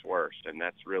else gets worse, and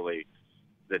that's really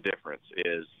the difference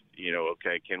is,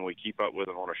 okay, can we keep up with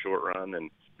them on a short run and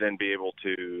then be able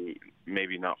to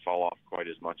maybe not fall off quite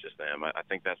as much as them? I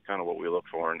think that's kind of what we look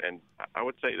for. And I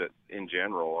would say that in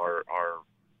general, our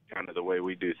kind of the way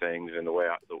we do things and the way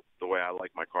I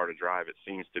like my car to drive, it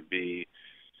seems to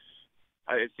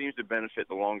benefit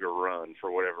the longer run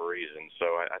for whatever reason. So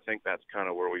I think that's kind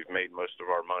of where we've made most of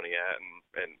our money at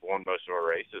and won most of our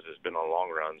races has been on long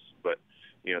runs. But,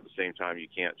 at the same time, you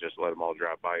can't just let them all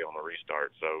drive by you on the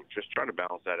restart. So just trying to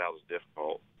balance that out is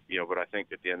difficult. But I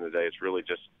think at the end of the day,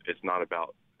 it's not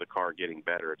about the car getting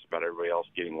better. It's about everybody else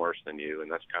getting worse than you,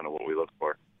 and that's kind of what we look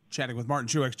for. Chatting with Martin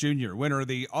Truex Jr., winner of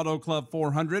the Auto Club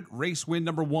 400, race win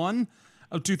number 1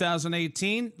 of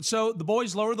 2018. So the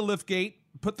boys lower the lift gate,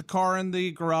 put the car in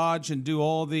the garage and do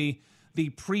all the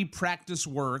pre-practice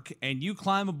work, and you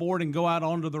climb aboard and go out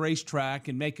onto the racetrack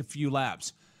and make a few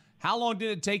laps. How long did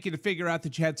it take you to figure out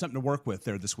that you had something to work with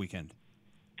there this weekend?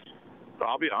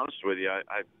 I'll be honest with you.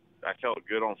 I felt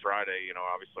good on Friday.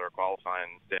 Obviously our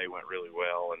qualifying day went really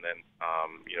well, and then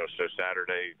so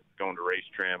Saturday going to race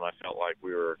trim, I felt like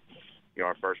we were,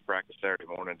 our first practice Saturday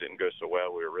morning didn't go so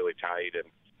well. We were really tight, and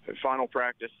final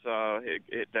practice,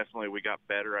 it definitely, we got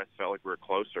better. I felt like we were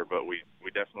closer, but we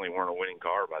definitely weren't a winning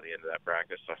car by the end of that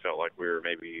practice. I felt like we were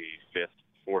maybe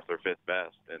fourth or fifth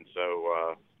best, and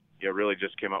so really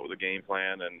just came up with a game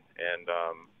plan and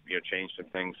changed some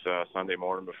things Sunday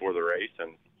morning before the race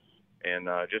and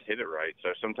just hit it right.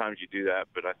 So sometimes you do that,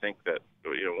 but I think that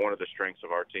one of the strengths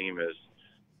of our team is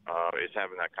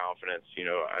having that confidence.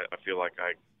 I feel like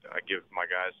I give my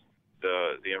guys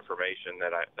the information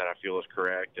that I feel is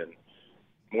correct, and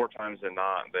more times than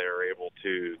not, they're able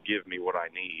to give me what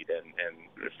I need.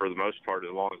 And for the most part,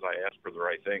 as long as I ask for the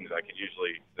right things, they can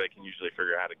usually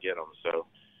figure out how to get them. So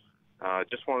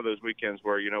just one of those weekends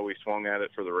where we swung at it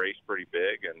for the race pretty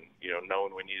big, and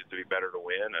knowing we needed to be better to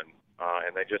win,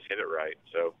 and they just hit it right.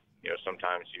 So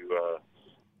sometimes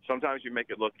you make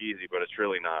it look easy, but it's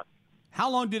really not. How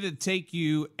long did it take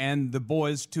you and the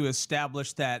boys to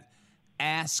establish that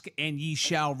ask and ye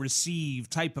shall receive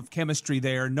type of chemistry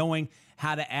there, knowing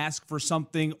how to ask for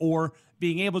something or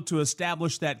being able to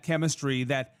establish that chemistry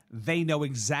that they know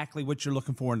exactly what you're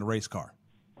looking for in the race car?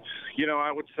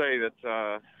 I would say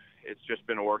that it's just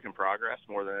been a work in progress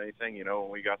more than anything. When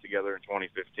we got together in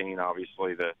 2015,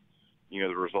 obviously the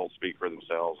results speak for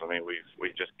themselves. I mean,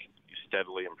 we've just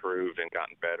steadily improved and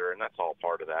gotten better, and that's all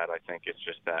part of that. I think it's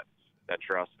just that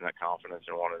trust and that confidence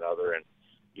in one another. And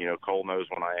Cole knows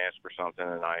when I ask for something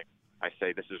and I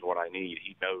say this is what I need,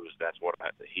 he knows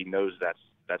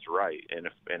that's right. And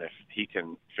if he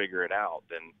can figure it out,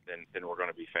 then we're going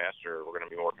to be faster. We're going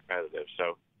to be more competitive.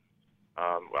 So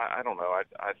I don't know.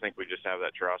 I think we just have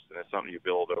that trust, and it's something you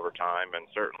build over time. And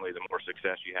certainly, the more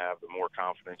success you have, the more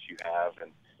confidence you have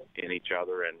in each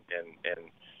other and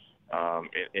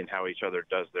in how each other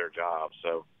does their job.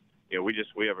 So.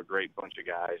 We have a great bunch of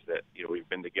guys that, we've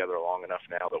been together long enough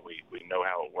now that we know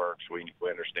how it works. We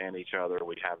understand each other.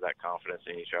 We have that confidence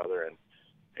in each other. And,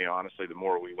 honestly, the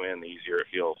more we win, the easier it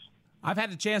feels. I've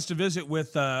had a chance to visit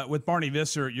with Barney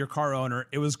Visser, your car owner.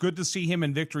 It was good to see him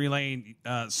in victory lane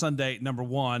Sunday, number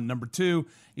one. Number two,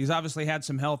 he's obviously had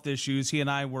some health issues. He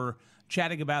and I were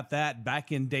chatting about that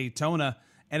back in Daytona.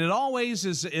 And it always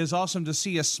is awesome to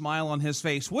see a smile on his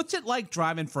face. What's it like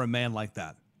driving for a man like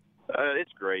that?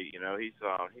 It's great.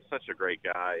 He's such a great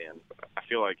guy, and I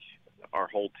feel like our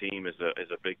whole team is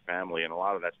a big family, and a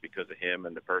lot of that's because of him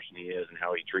and the person he is and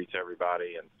how he treats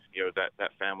everybody. And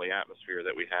that family atmosphere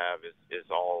that we have is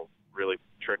all really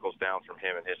trickles down from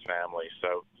him and his family.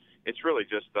 So it's really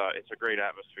just it's a great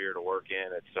atmosphere to work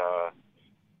in. It's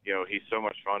he's so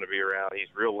much fun to be around.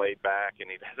 He's real laid back,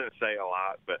 and he doesn't say a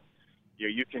lot, but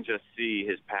you can just see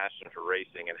his passion for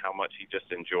racing and how much he just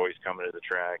enjoys coming to the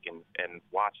track and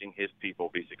watching his people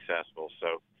be successful.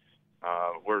 So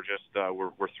we're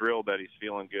thrilled that he's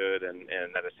feeling good and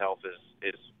that his health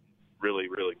is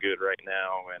really, really good right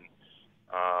now. And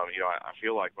I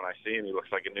feel like when I see him, he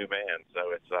looks like a new man. So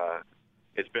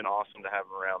it's been awesome to have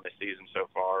him around this season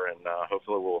so far, and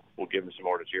hopefully we'll give him some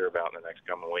more to cheer about in the next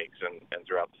coming weeks and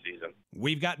throughout the season.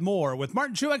 We've got more with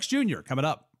Martin Truex Jr. coming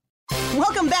up.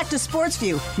 Welcome back to Sports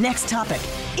View. Next topic.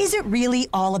 Is it really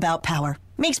all about power?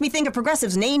 Makes me think of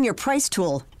Progressive's Name Your Price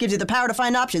tool. Gives you the power to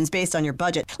find options based on your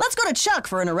budget. Let's go to Chuck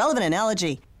for an irrelevant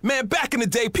analogy. Man, back in the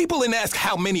day, people didn't ask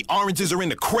how many oranges are in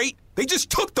the crate. They just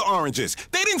took the oranges.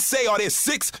 They didn't say, are there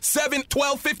 6, 7,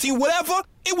 12, 15, whatever.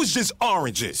 It was just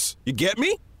oranges. You get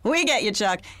me? We get you,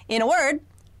 Chuck. In a word,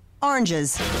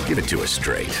 oranges. Give it to us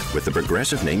straight with the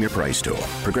Progressive Name Your Price tool.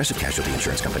 Progressive Casualty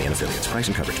Insurance Company and Affiliates. Price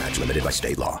and coverage match limited by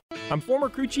state law. I'm former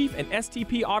crew chief and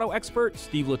STP auto expert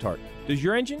Steve Letarte. Does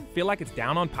your engine feel like it's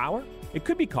down on power? It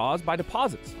could be caused by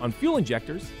deposits on fuel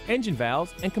injectors, engine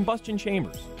valves, and combustion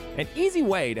chambers. An easy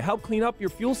way to help clean up your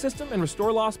fuel system and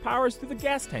restore lost power is through the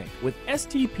gas tank with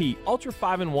STP Ultra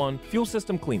 5-in-1 Fuel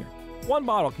System Cleaner. One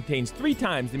bottle contains 3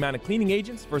 times the amount of cleaning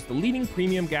agents versus the leading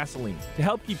premium gasoline to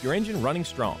help keep your engine running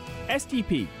strong.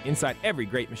 STP, inside every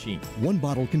great machine. One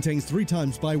bottle contains 3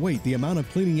 times by weight the amount of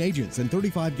cleaning agents and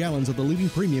 35 gallons of the leading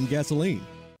premium gasoline.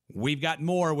 We've got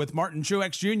more with Martin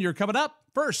Truex Jr. coming up.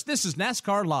 First, this is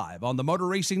NASCAR Live on the Motor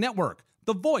Racing Network,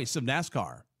 the voice of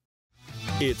NASCAR.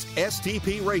 It's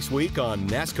STP Race Week on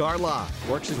NASCAR Live.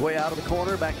 Works his way out of the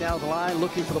corner, back down the line,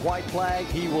 looking for the white flag.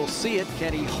 He will see it.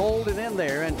 Can he hold it in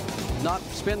there and not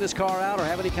spin this car out or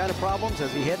have any kind of problems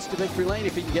as he heads to victory lane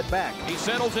if he can get back? He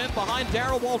settles in behind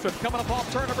Darrell Waltrip, coming up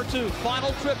off turn number 2.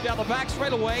 Final trip down the back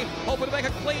straightaway, hoping to make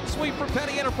a clean sweep for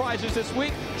Petty Enterprises this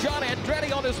week. John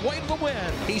Andretti on his way to the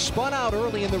win. He spun out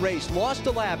early in the race, lost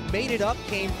a lap, made it up,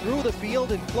 came through the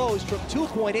field and closed from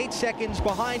 2.8 seconds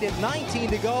behind at 19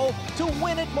 to go to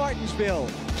win at Martinsville.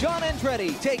 John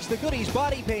Andretti takes the Goodies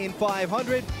Body Paint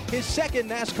 500, his second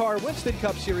NASCAR Winston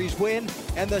Cup Series win,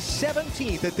 and the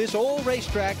 17th at this old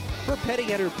racetrack for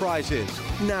Petty Enterprises.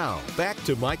 Now, back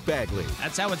to Mike Bagley.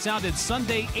 That's how it sounded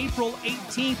Sunday, April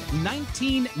 18th,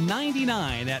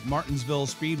 1999 at Martinsville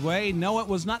Speedway. No, it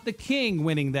was not the King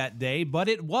winning that day, but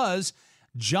it was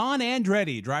John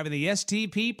Andretti driving the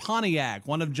STP Pontiac,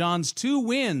 one of John's 2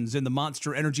 wins in the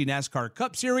Monster Energy NASCAR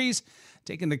Cup Series,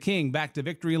 taking the King back to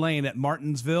victory lane at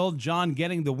Martinsville. John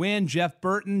getting the win, Jeff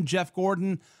Burton, Jeff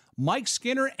Gordon, Mike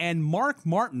Skinner, and Mark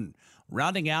Martin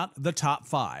rounding out the top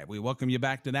 5. We welcome you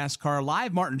back to NASCAR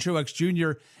Live. Martin Truex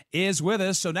Jr. is with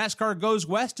us. So NASCAR Goes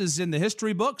West is in the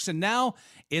history books, and now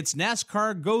it's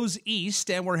NASCAR Goes East,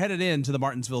 and we're headed into the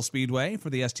Martinsville Speedway for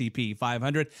the STP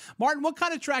 500. Martin, what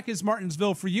kind of track is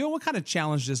Martinsville for you? What kind of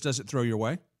challenges does it throw your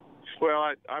way?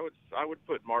 Well, I would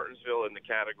put Martinsville in the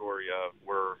category of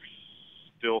we're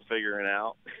still figuring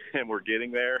out, and we're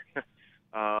getting there.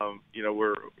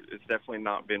 It's definitely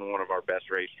not been one of our best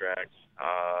racetracks.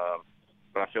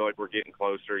 But I feel like we're getting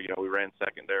closer. We ran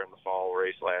second there in the fall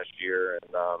race last year,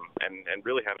 and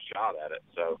really had a shot at it.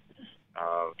 So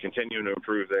continuing to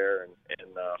improve there and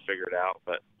figure it out.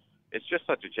 But it's just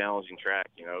such a challenging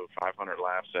track. 500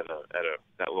 laps at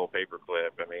that little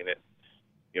paperclip. I mean,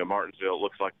 Martinsville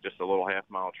looks like just a little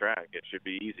half-mile track. It should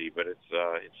be easy, but it's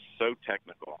so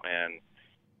technical, and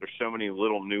there's so many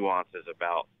little nuances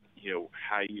about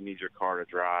how you need your car to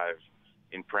drive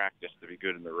in practice to be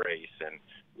good in the race, and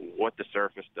what the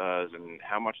surface does, and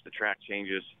how much the track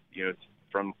changes,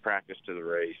 from practice to the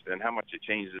race, and how much it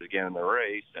changes again in the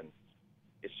race. And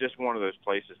it's just one of those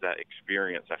places that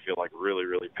experience, I feel like, really,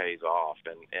 really pays off.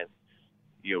 And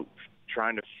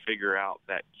trying to figure out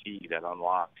that key that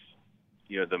unlocks,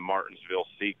 the Martinsville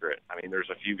secret. I mean, there's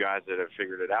a few guys that have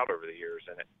figured it out over the years,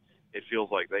 and it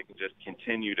feels like they can just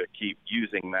continue to keep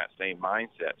using that same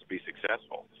mindset to be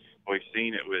successful. We've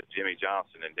seen it with Jimmy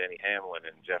Johnson and Denny Hamlin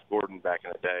and Jeff Gordon back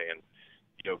in the day, and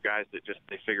guys that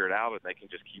they figure it out and they can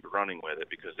just keep running with it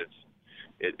because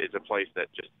it's a place that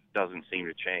just doesn't seem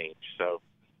to change. So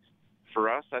for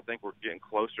us, I think we're getting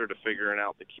closer to figuring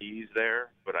out the keys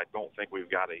there, but I don't think we've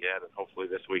got it yet. And hopefully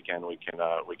this weekend we can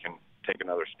take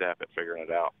another step at figuring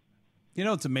it out.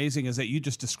 What's amazing is that you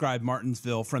just described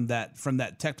Martinsville from that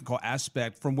technical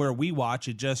aspect. From where we watch,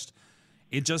 it just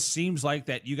seems like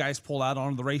that you guys pull out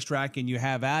onto the racetrack and you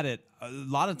have at it. A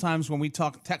lot of times when we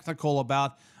talk technical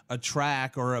about a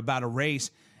track or about a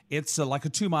race, it's like a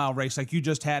 2-mile race like you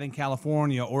just had in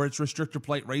California, or it's restrictor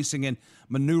plate racing and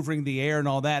maneuvering the air and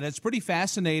all that. It's pretty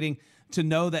fascinating to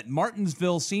know that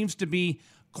Martinsville seems to be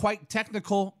quite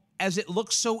technical as it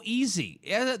looks so easy.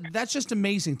 That's just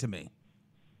amazing to me.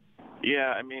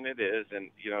 Yeah, I mean, it is. And,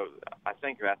 I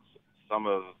think that's some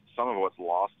of what's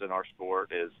lost in our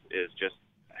sport is just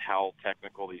how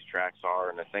technical these tracks are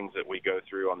and the things that we go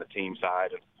through on the team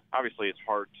side. And obviously it's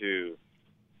hard to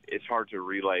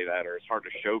relay that, or it's hard to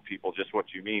show people just what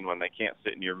you mean when they can't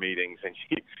sit in your meetings and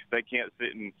they can't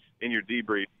sit in your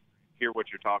debrief, hear what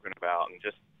you're talking about, and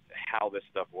just how this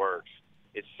stuff works.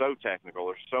 It's so technical.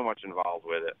 There's so much involved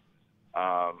with it.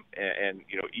 And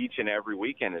each and every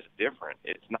weekend is different.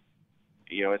 It's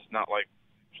not like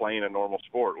playing a normal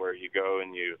sport where you go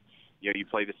and you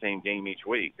play the same game each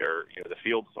week, or the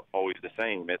field's always the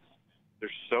same.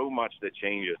 There's so much that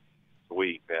changes a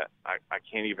week that I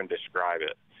can't even describe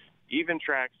it. Even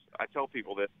tracks, I tell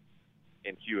people this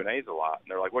in Q&As a lot, and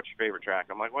they're like, "What's your favorite track?"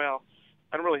 I'm like, "Well,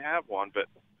 I don't really have one, but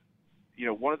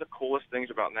one of the coolest things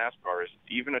about NASCAR is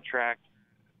even a track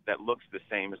that looks the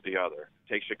same as the other.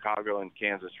 Take Chicago and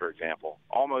Kansas, for example.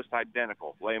 Almost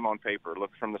identical. Lay them on paper.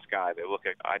 Look from the sky. They look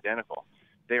identical.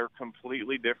 They are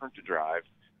completely different to drive.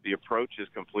 The approach is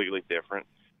completely different.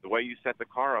 The way you set the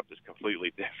car up is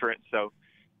completely different. So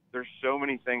there's so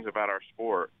many things about our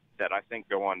sport that I think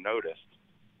go unnoticed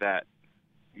that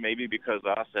maybe because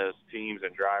us as teams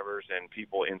and drivers and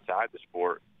people inside the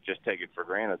sport just take it for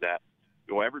granted that,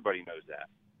 everybody knows that.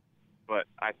 But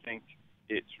I think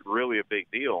it's really a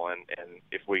big deal, and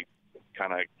if we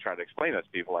kind of try to explain that to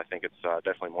people, I think it's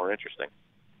definitely more interesting.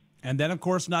 And then, of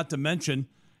course, not to mention,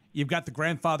 you've got the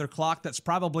grandfather clock that's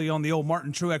probably on the old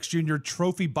Martin Truex Jr.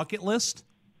 trophy bucket list.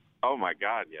 Oh, my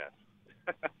God, yes.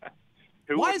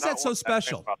 Why is that so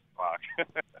special?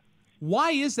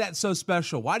 Why is that so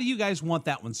special? Why do you guys want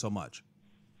that one so much?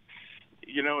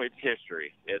 You know, it's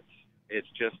history. It's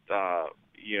just,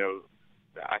 you know,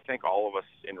 I think all of us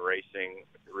in racing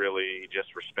really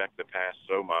just respect the past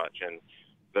so much, and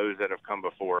those that have come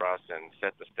before us and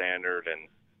set the standard and,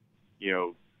 you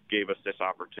know, gave us this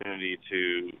opportunity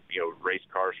to, you know, race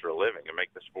cars for a living and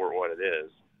make the sport what it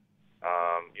is.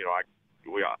 You know,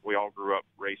 we all grew up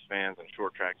race fans and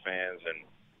short track fans and,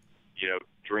 you know,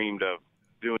 dreamed of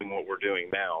doing what we're doing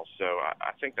now. So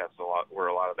I think that's where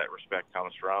a lot of that respect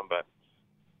comes from. But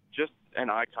just an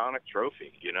iconic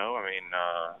trophy, you know. I mean,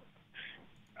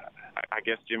 I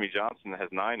guess Jimmy Johnson has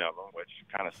 9 of them, which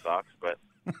kind of sucks. But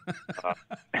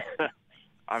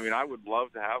I mean, I would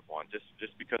love to have one just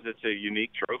because it's a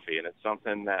unique trophy and it's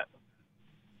something that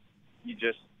you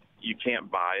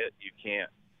can't buy it. You can't.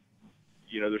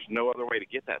 You know, there's no other way to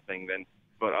get that thing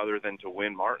other than to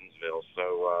win Martinsville.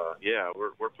 So, yeah,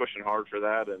 we're pushing hard for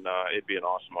that, and it'd be an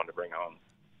awesome one to bring home.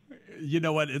 You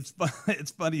know what? It's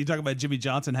funny you talk about Jimmy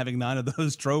Johnson having 9 of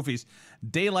those trophies.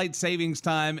 Daylight savings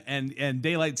time and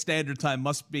daylight standard time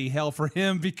must be hell for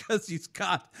him because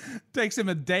takes him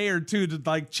a day or two to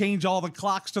like change all the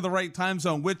clocks to the right time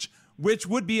zone, which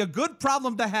would be a good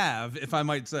problem to have, if I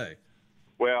might say.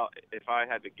 Well, if I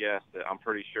had to guess, I'm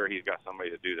pretty sure he's got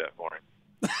somebody to do that for him.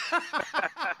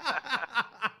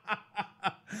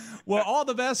 Well, all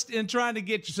the best in trying to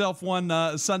get yourself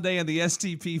one Sunday in the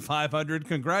STP 500.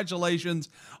 Congratulations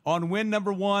on win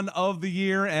number 1 of the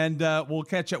year, and we'll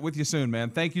catch up with you soon, man.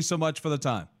 Thank you so much for the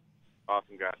time.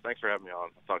 Awesome, guys. Thanks for having me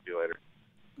on. I'll talk to you later.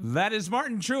 That is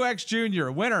Martin Truex Jr.,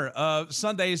 winner of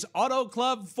Sunday's Auto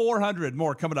Club 400.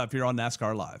 More coming up here on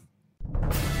NASCAR Live.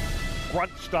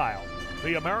 Grunt style.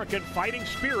 The American fighting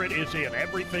spirit is in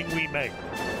everything we make.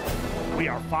 We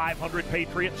are 500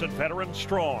 patriots and veterans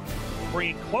strong,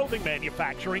 bringing clothing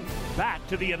manufacturing back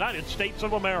to the United States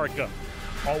of America.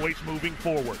 Always moving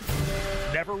forward,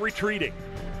 never retreating,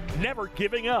 never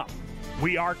giving up.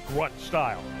 We are Grunt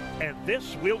Style, and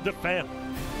this we'll defend.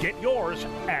 Get yours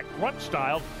at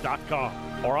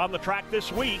gruntstyle.com or on the track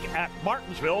this week at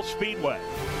Martinsville Speedway.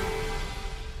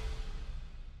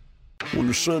 When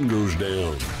the sun goes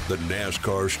down, the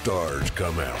NASCAR stars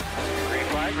come out. Green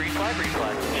flag, green flag, green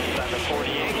flag.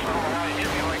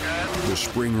 748. The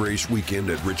spring race weekend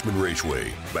at Richmond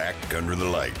Raceway, back under the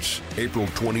lights. April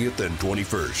 20th and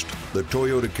 21st. The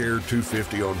Toyota Care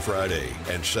 250 on Friday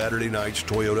and Saturday night's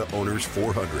Toyota Owners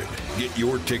 400. Get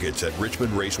your tickets at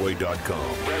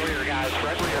richmondraceway.com. Red rear, guys.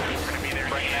 Red rear. We're going to be there.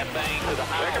 Bring that thing to the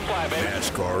high. Second fly, baby.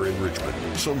 NASCAR in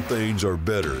Richmond. Some things are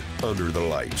better under the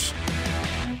lights.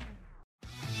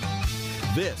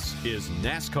 This is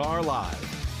NASCAR Live.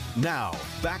 Now,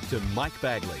 back to Mike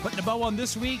Bagley. Putting a bow on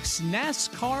this week's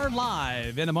NASCAR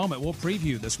Live. In a moment, we'll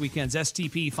preview this weekend's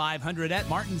STP 500 at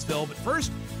Martinsville. But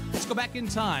first, let's go back in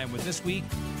time with this week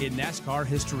in NASCAR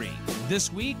history.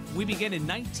 This week, we begin in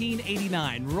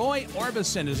 1989. Roy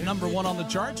Orbison is number 1 on the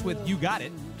charts with You Got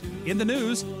It. In the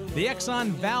news, the Exxon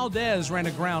Valdez ran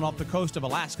aground off the coast of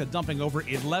Alaska, dumping over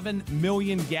 11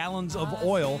 million gallons of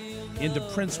oil into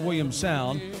Prince William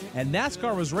Sound. And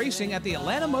NASCAR was racing at the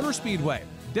Atlanta Motor Speedway.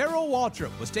 Darrell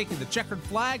Waltrip was taking the checkered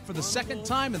flag for the second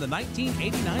time in the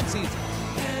 1989 season.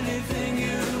 Anything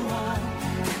you want,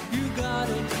 you got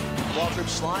it. Waltrip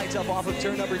slides up off of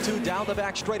turn number 2, down the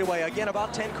back straightaway. Again,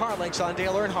 about 10 car lengths on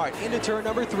Dale Earnhardt. Into turn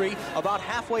number 3, about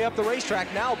halfway up the racetrack.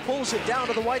 Now pulls it down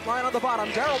to the white line on the bottom.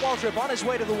 Darrell Waltrip on his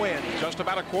way to the win. Just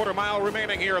about a quarter mile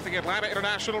remaining here at the Atlanta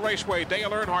International Raceway. Dale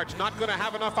Earnhardt's not going to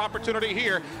have enough opportunity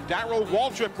here. Darrell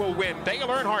Waltrip will win. Dale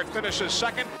Earnhardt finishes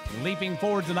second. Leaping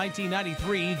forward to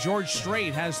 1993, George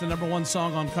Strait has the number 1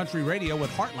 song on country radio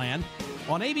with Heartland.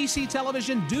 On ABC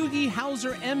television, Doogie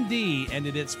Howser MD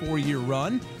ended its 4-year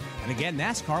run. And again,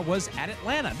 NASCAR was at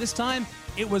Atlanta. This time,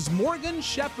 it was Morgan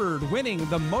Shepherd winning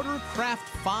the Motorcraft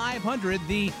 500,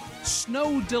 the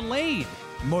snow-delayed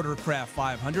Motorcraft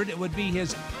 500. It would be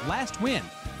his last win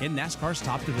in NASCAR's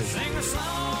top division. Sing a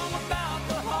song about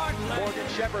the heartland. Morgan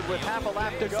Shepherd with half a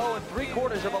lap to go and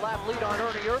 3/4 of a lap lead on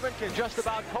Ernie Irvin can just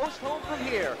about coast home from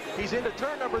here. He's into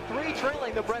turn number 3,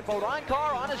 trailing the Brent Bodine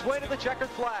car on his way to the checkered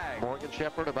flag. Morgan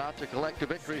Shepherd about to collect a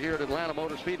victory here at Atlanta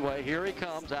Motor Speedway. Here he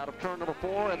comes out of turn number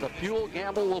 4, and the fuel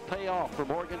gamble will pay off for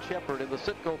Morgan Shepherd in the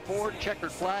Citgo Ford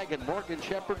checkered flag, and Morgan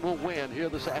Shepherd will win here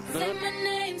this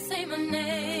afternoon. Say my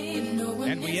name. No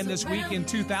one And we end this week in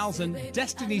 2000.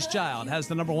 Destiny's Child has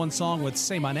the number 1 song with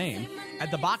Say My Name. At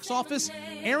the box office,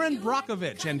 Aaron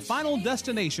Brockovich and Final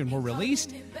Destination were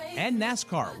released, and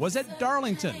NASCAR was at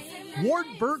Darlington. Ward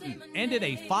Burton ended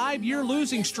a 5-year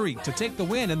losing streak to take the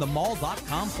win in the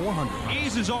Mall.com 400.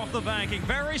 Eases off the banking,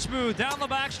 very smooth, down the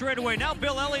back straightaway. Now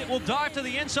Bill Elliott will dive to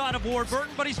the inside of Ward Burton,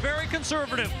 but he's very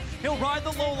conservative. He'll ride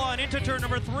the low line into turn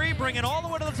number 3, bring it all the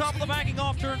way to the top of the banking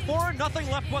off turn 4, nothing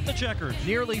left but the checkers.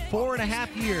 Nearly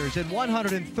 4.5 years and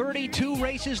 132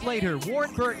 races later,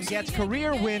 Ward Burton gets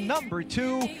career win number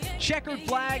 2. Checkered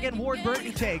flag, and Ward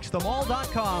Burton takes the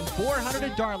Mall.com 400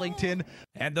 at Darlington.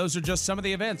 And those are just some of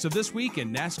the events of this week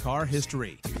in NASCAR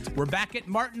history. We're back at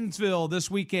Martinsville this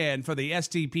weekend for the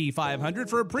STP 500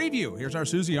 for a preview. Here's our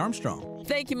Susie Armstrong.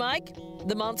 Thank you, Mike.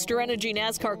 The Monster Energy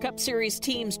NASCAR Cup Series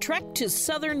teams trek to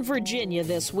Southern Virginia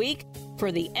this week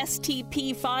for the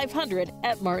STP 500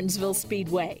 at Martinsville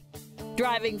Speedway.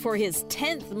 Driving for his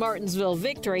 10th Martinsville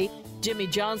victory, Jimmy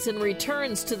Johnson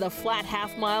returns to the flat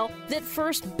half mile that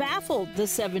first baffled the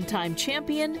 7-time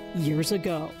champion years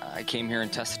ago. I came here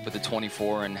and tested with the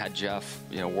 24 and had Jeff,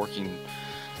 working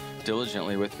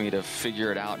diligently with me to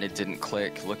figure it out, and it didn't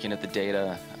click. Looking at the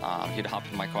data, he'd hop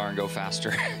in my car and go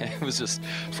faster. It was just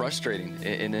frustrating,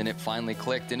 and then it finally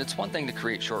clicked. And it's one thing to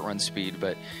create short run speed,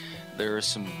 but there are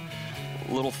some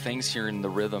little things here in the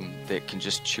rhythm that can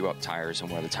just chew up tires and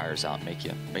wear the tires out and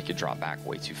make you drop back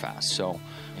way too fast. So,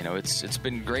 it's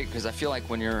been great because I feel like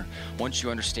once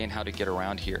you understand how to get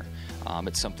around here,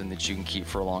 it's something that you can keep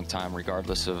for a long time,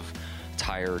 regardless of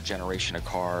tire, generation of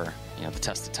car, the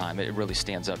test of time. It really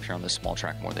stands up here on this small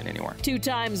track more than anywhere. 2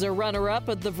 times a runner-up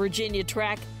at the Virginia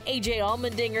track, A.J.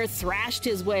 Allmendinger thrashed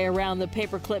his way around the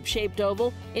paperclip-shaped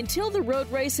oval until the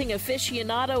road racing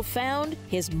aficionado found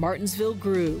his Martinsville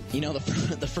groove.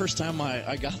 The first time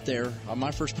I got there, on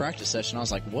my first practice session, I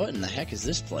was like, what in the heck is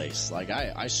this place? Like,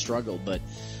 I struggled, but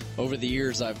over the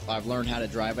years, I've learned how to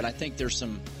drive it. I think there's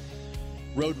some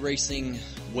road racing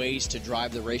ways to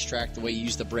drive the racetrack, the way you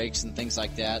use the brakes and things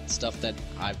like that, stuff that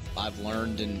I've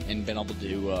learned and been able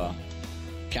to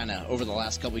kind of over the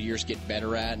last couple of years get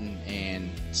better at, and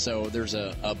so there's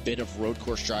a bit of road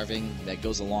course driving that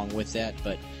goes along with that,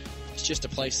 but it's just a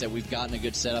place that we've gotten a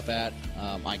good setup at.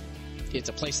 It's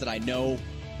a place that I know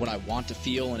what I want to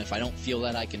feel, and if I don't feel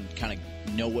that, I can kind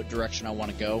of know what direction I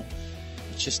want to go.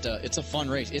 It's just it's a fun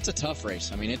race. It's a tough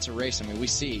race. I mean, it's a race. I mean, we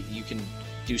see you can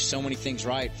do so many things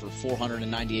right for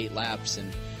 498 laps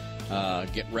and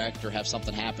get wrecked or have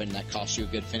something happen that costs you a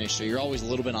good finish. So you're always a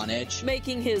little bit on edge.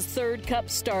 Making his 3rd Cup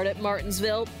start at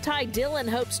Martinsville, Ty Dillon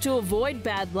hopes to avoid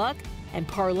bad luck and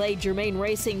parlay Germain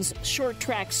Racing's short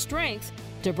track strength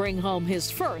to bring home his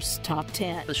first top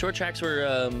 10. The short tracks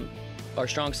were our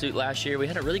strong suit last year. We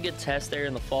had a really good test there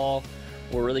in the fall.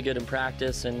 We're really good in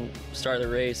practice, and start of the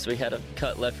race, we had a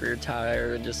cut left rear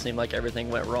tire and just seemed like everything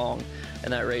went wrong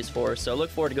in that race for us. So I look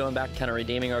forward to going back and kind of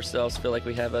redeeming ourselves. Feel like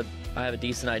I have a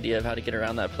decent idea of how to get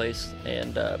around that place,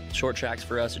 and short tracks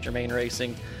for us at Germain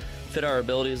Racing fit our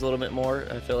abilities a little bit more.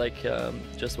 I feel like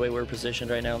just the way we're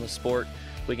positioned right now in the sport,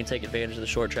 we can take advantage of the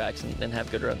short tracks and have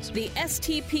good runs. The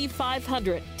STP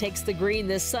 500 takes the green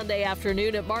this Sunday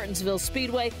afternoon at Martinsville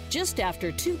Speedway just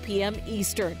after 2 p.m.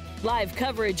 Eastern. Live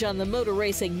coverage on the Motor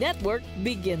Racing Network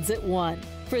begins at 1.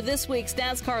 For this week's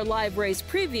NASCAR Live Race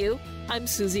Preview, I'm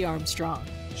Susie Armstrong.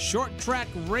 Short track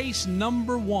race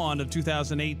number 1 of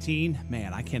 2018.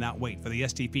 Man, I cannot wait for the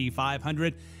STP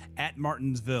 500 at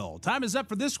Martinsville. Time is up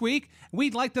for this week.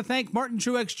 We'd like to thank Martin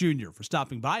Truex Jr. for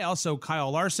stopping by. Also,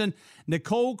 Kyle Larson,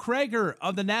 Nichole Kriger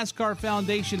of the NASCAR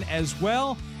Foundation as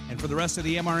well. And for the rest of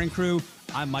the MRN crew,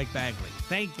 I'm Mike Bagley.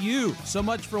 Thank you so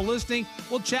much for listening.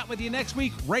 We'll chat with you next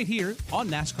week right here on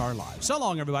NASCAR Live. So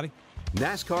long, everybody.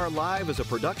 NASCAR Live is a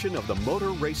production of the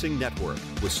Motor Racing Network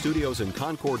with studios in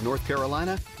Concord, North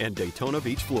Carolina and Daytona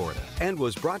Beach, Florida, and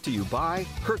was brought to you by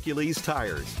Hercules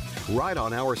Tires. Ride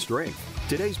on our strength.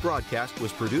 Today's broadcast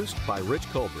was produced by Rich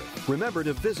Colbert. Remember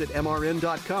to visit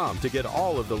MRN.com to get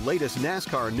all of the latest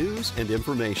NASCAR news and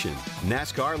information.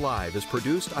 NASCAR Live is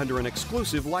produced under an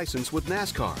exclusive license with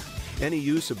NASCAR. Any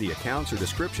use of the accounts or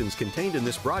descriptions contained in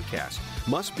this broadcast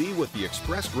must be with the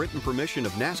express written permission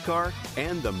of NASCAR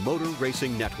and the Motor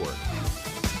Racing Network.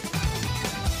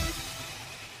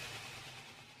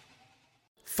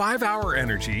 5-Hour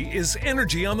Energy is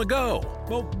energy on the go.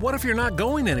 Well, what if you're not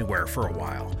going anywhere for a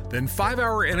while? Then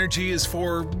 5-Hour Energy is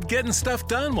for getting stuff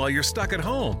done while you're stuck at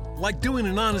home, like doing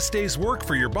an honest day's work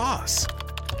for your boss.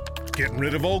 Getting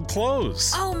rid of old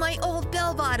clothes. Oh, my old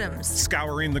bell-bottoms.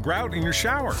 Scouring the grout in your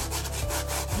shower.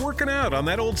 Working out on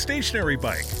that old stationary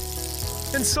bike.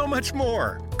 And so much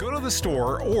more. Go to the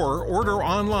store or order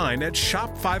online at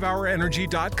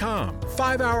shop5hourenergy.com.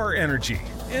 5-Hour Energy.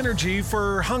 Energy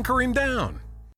for hunkering down.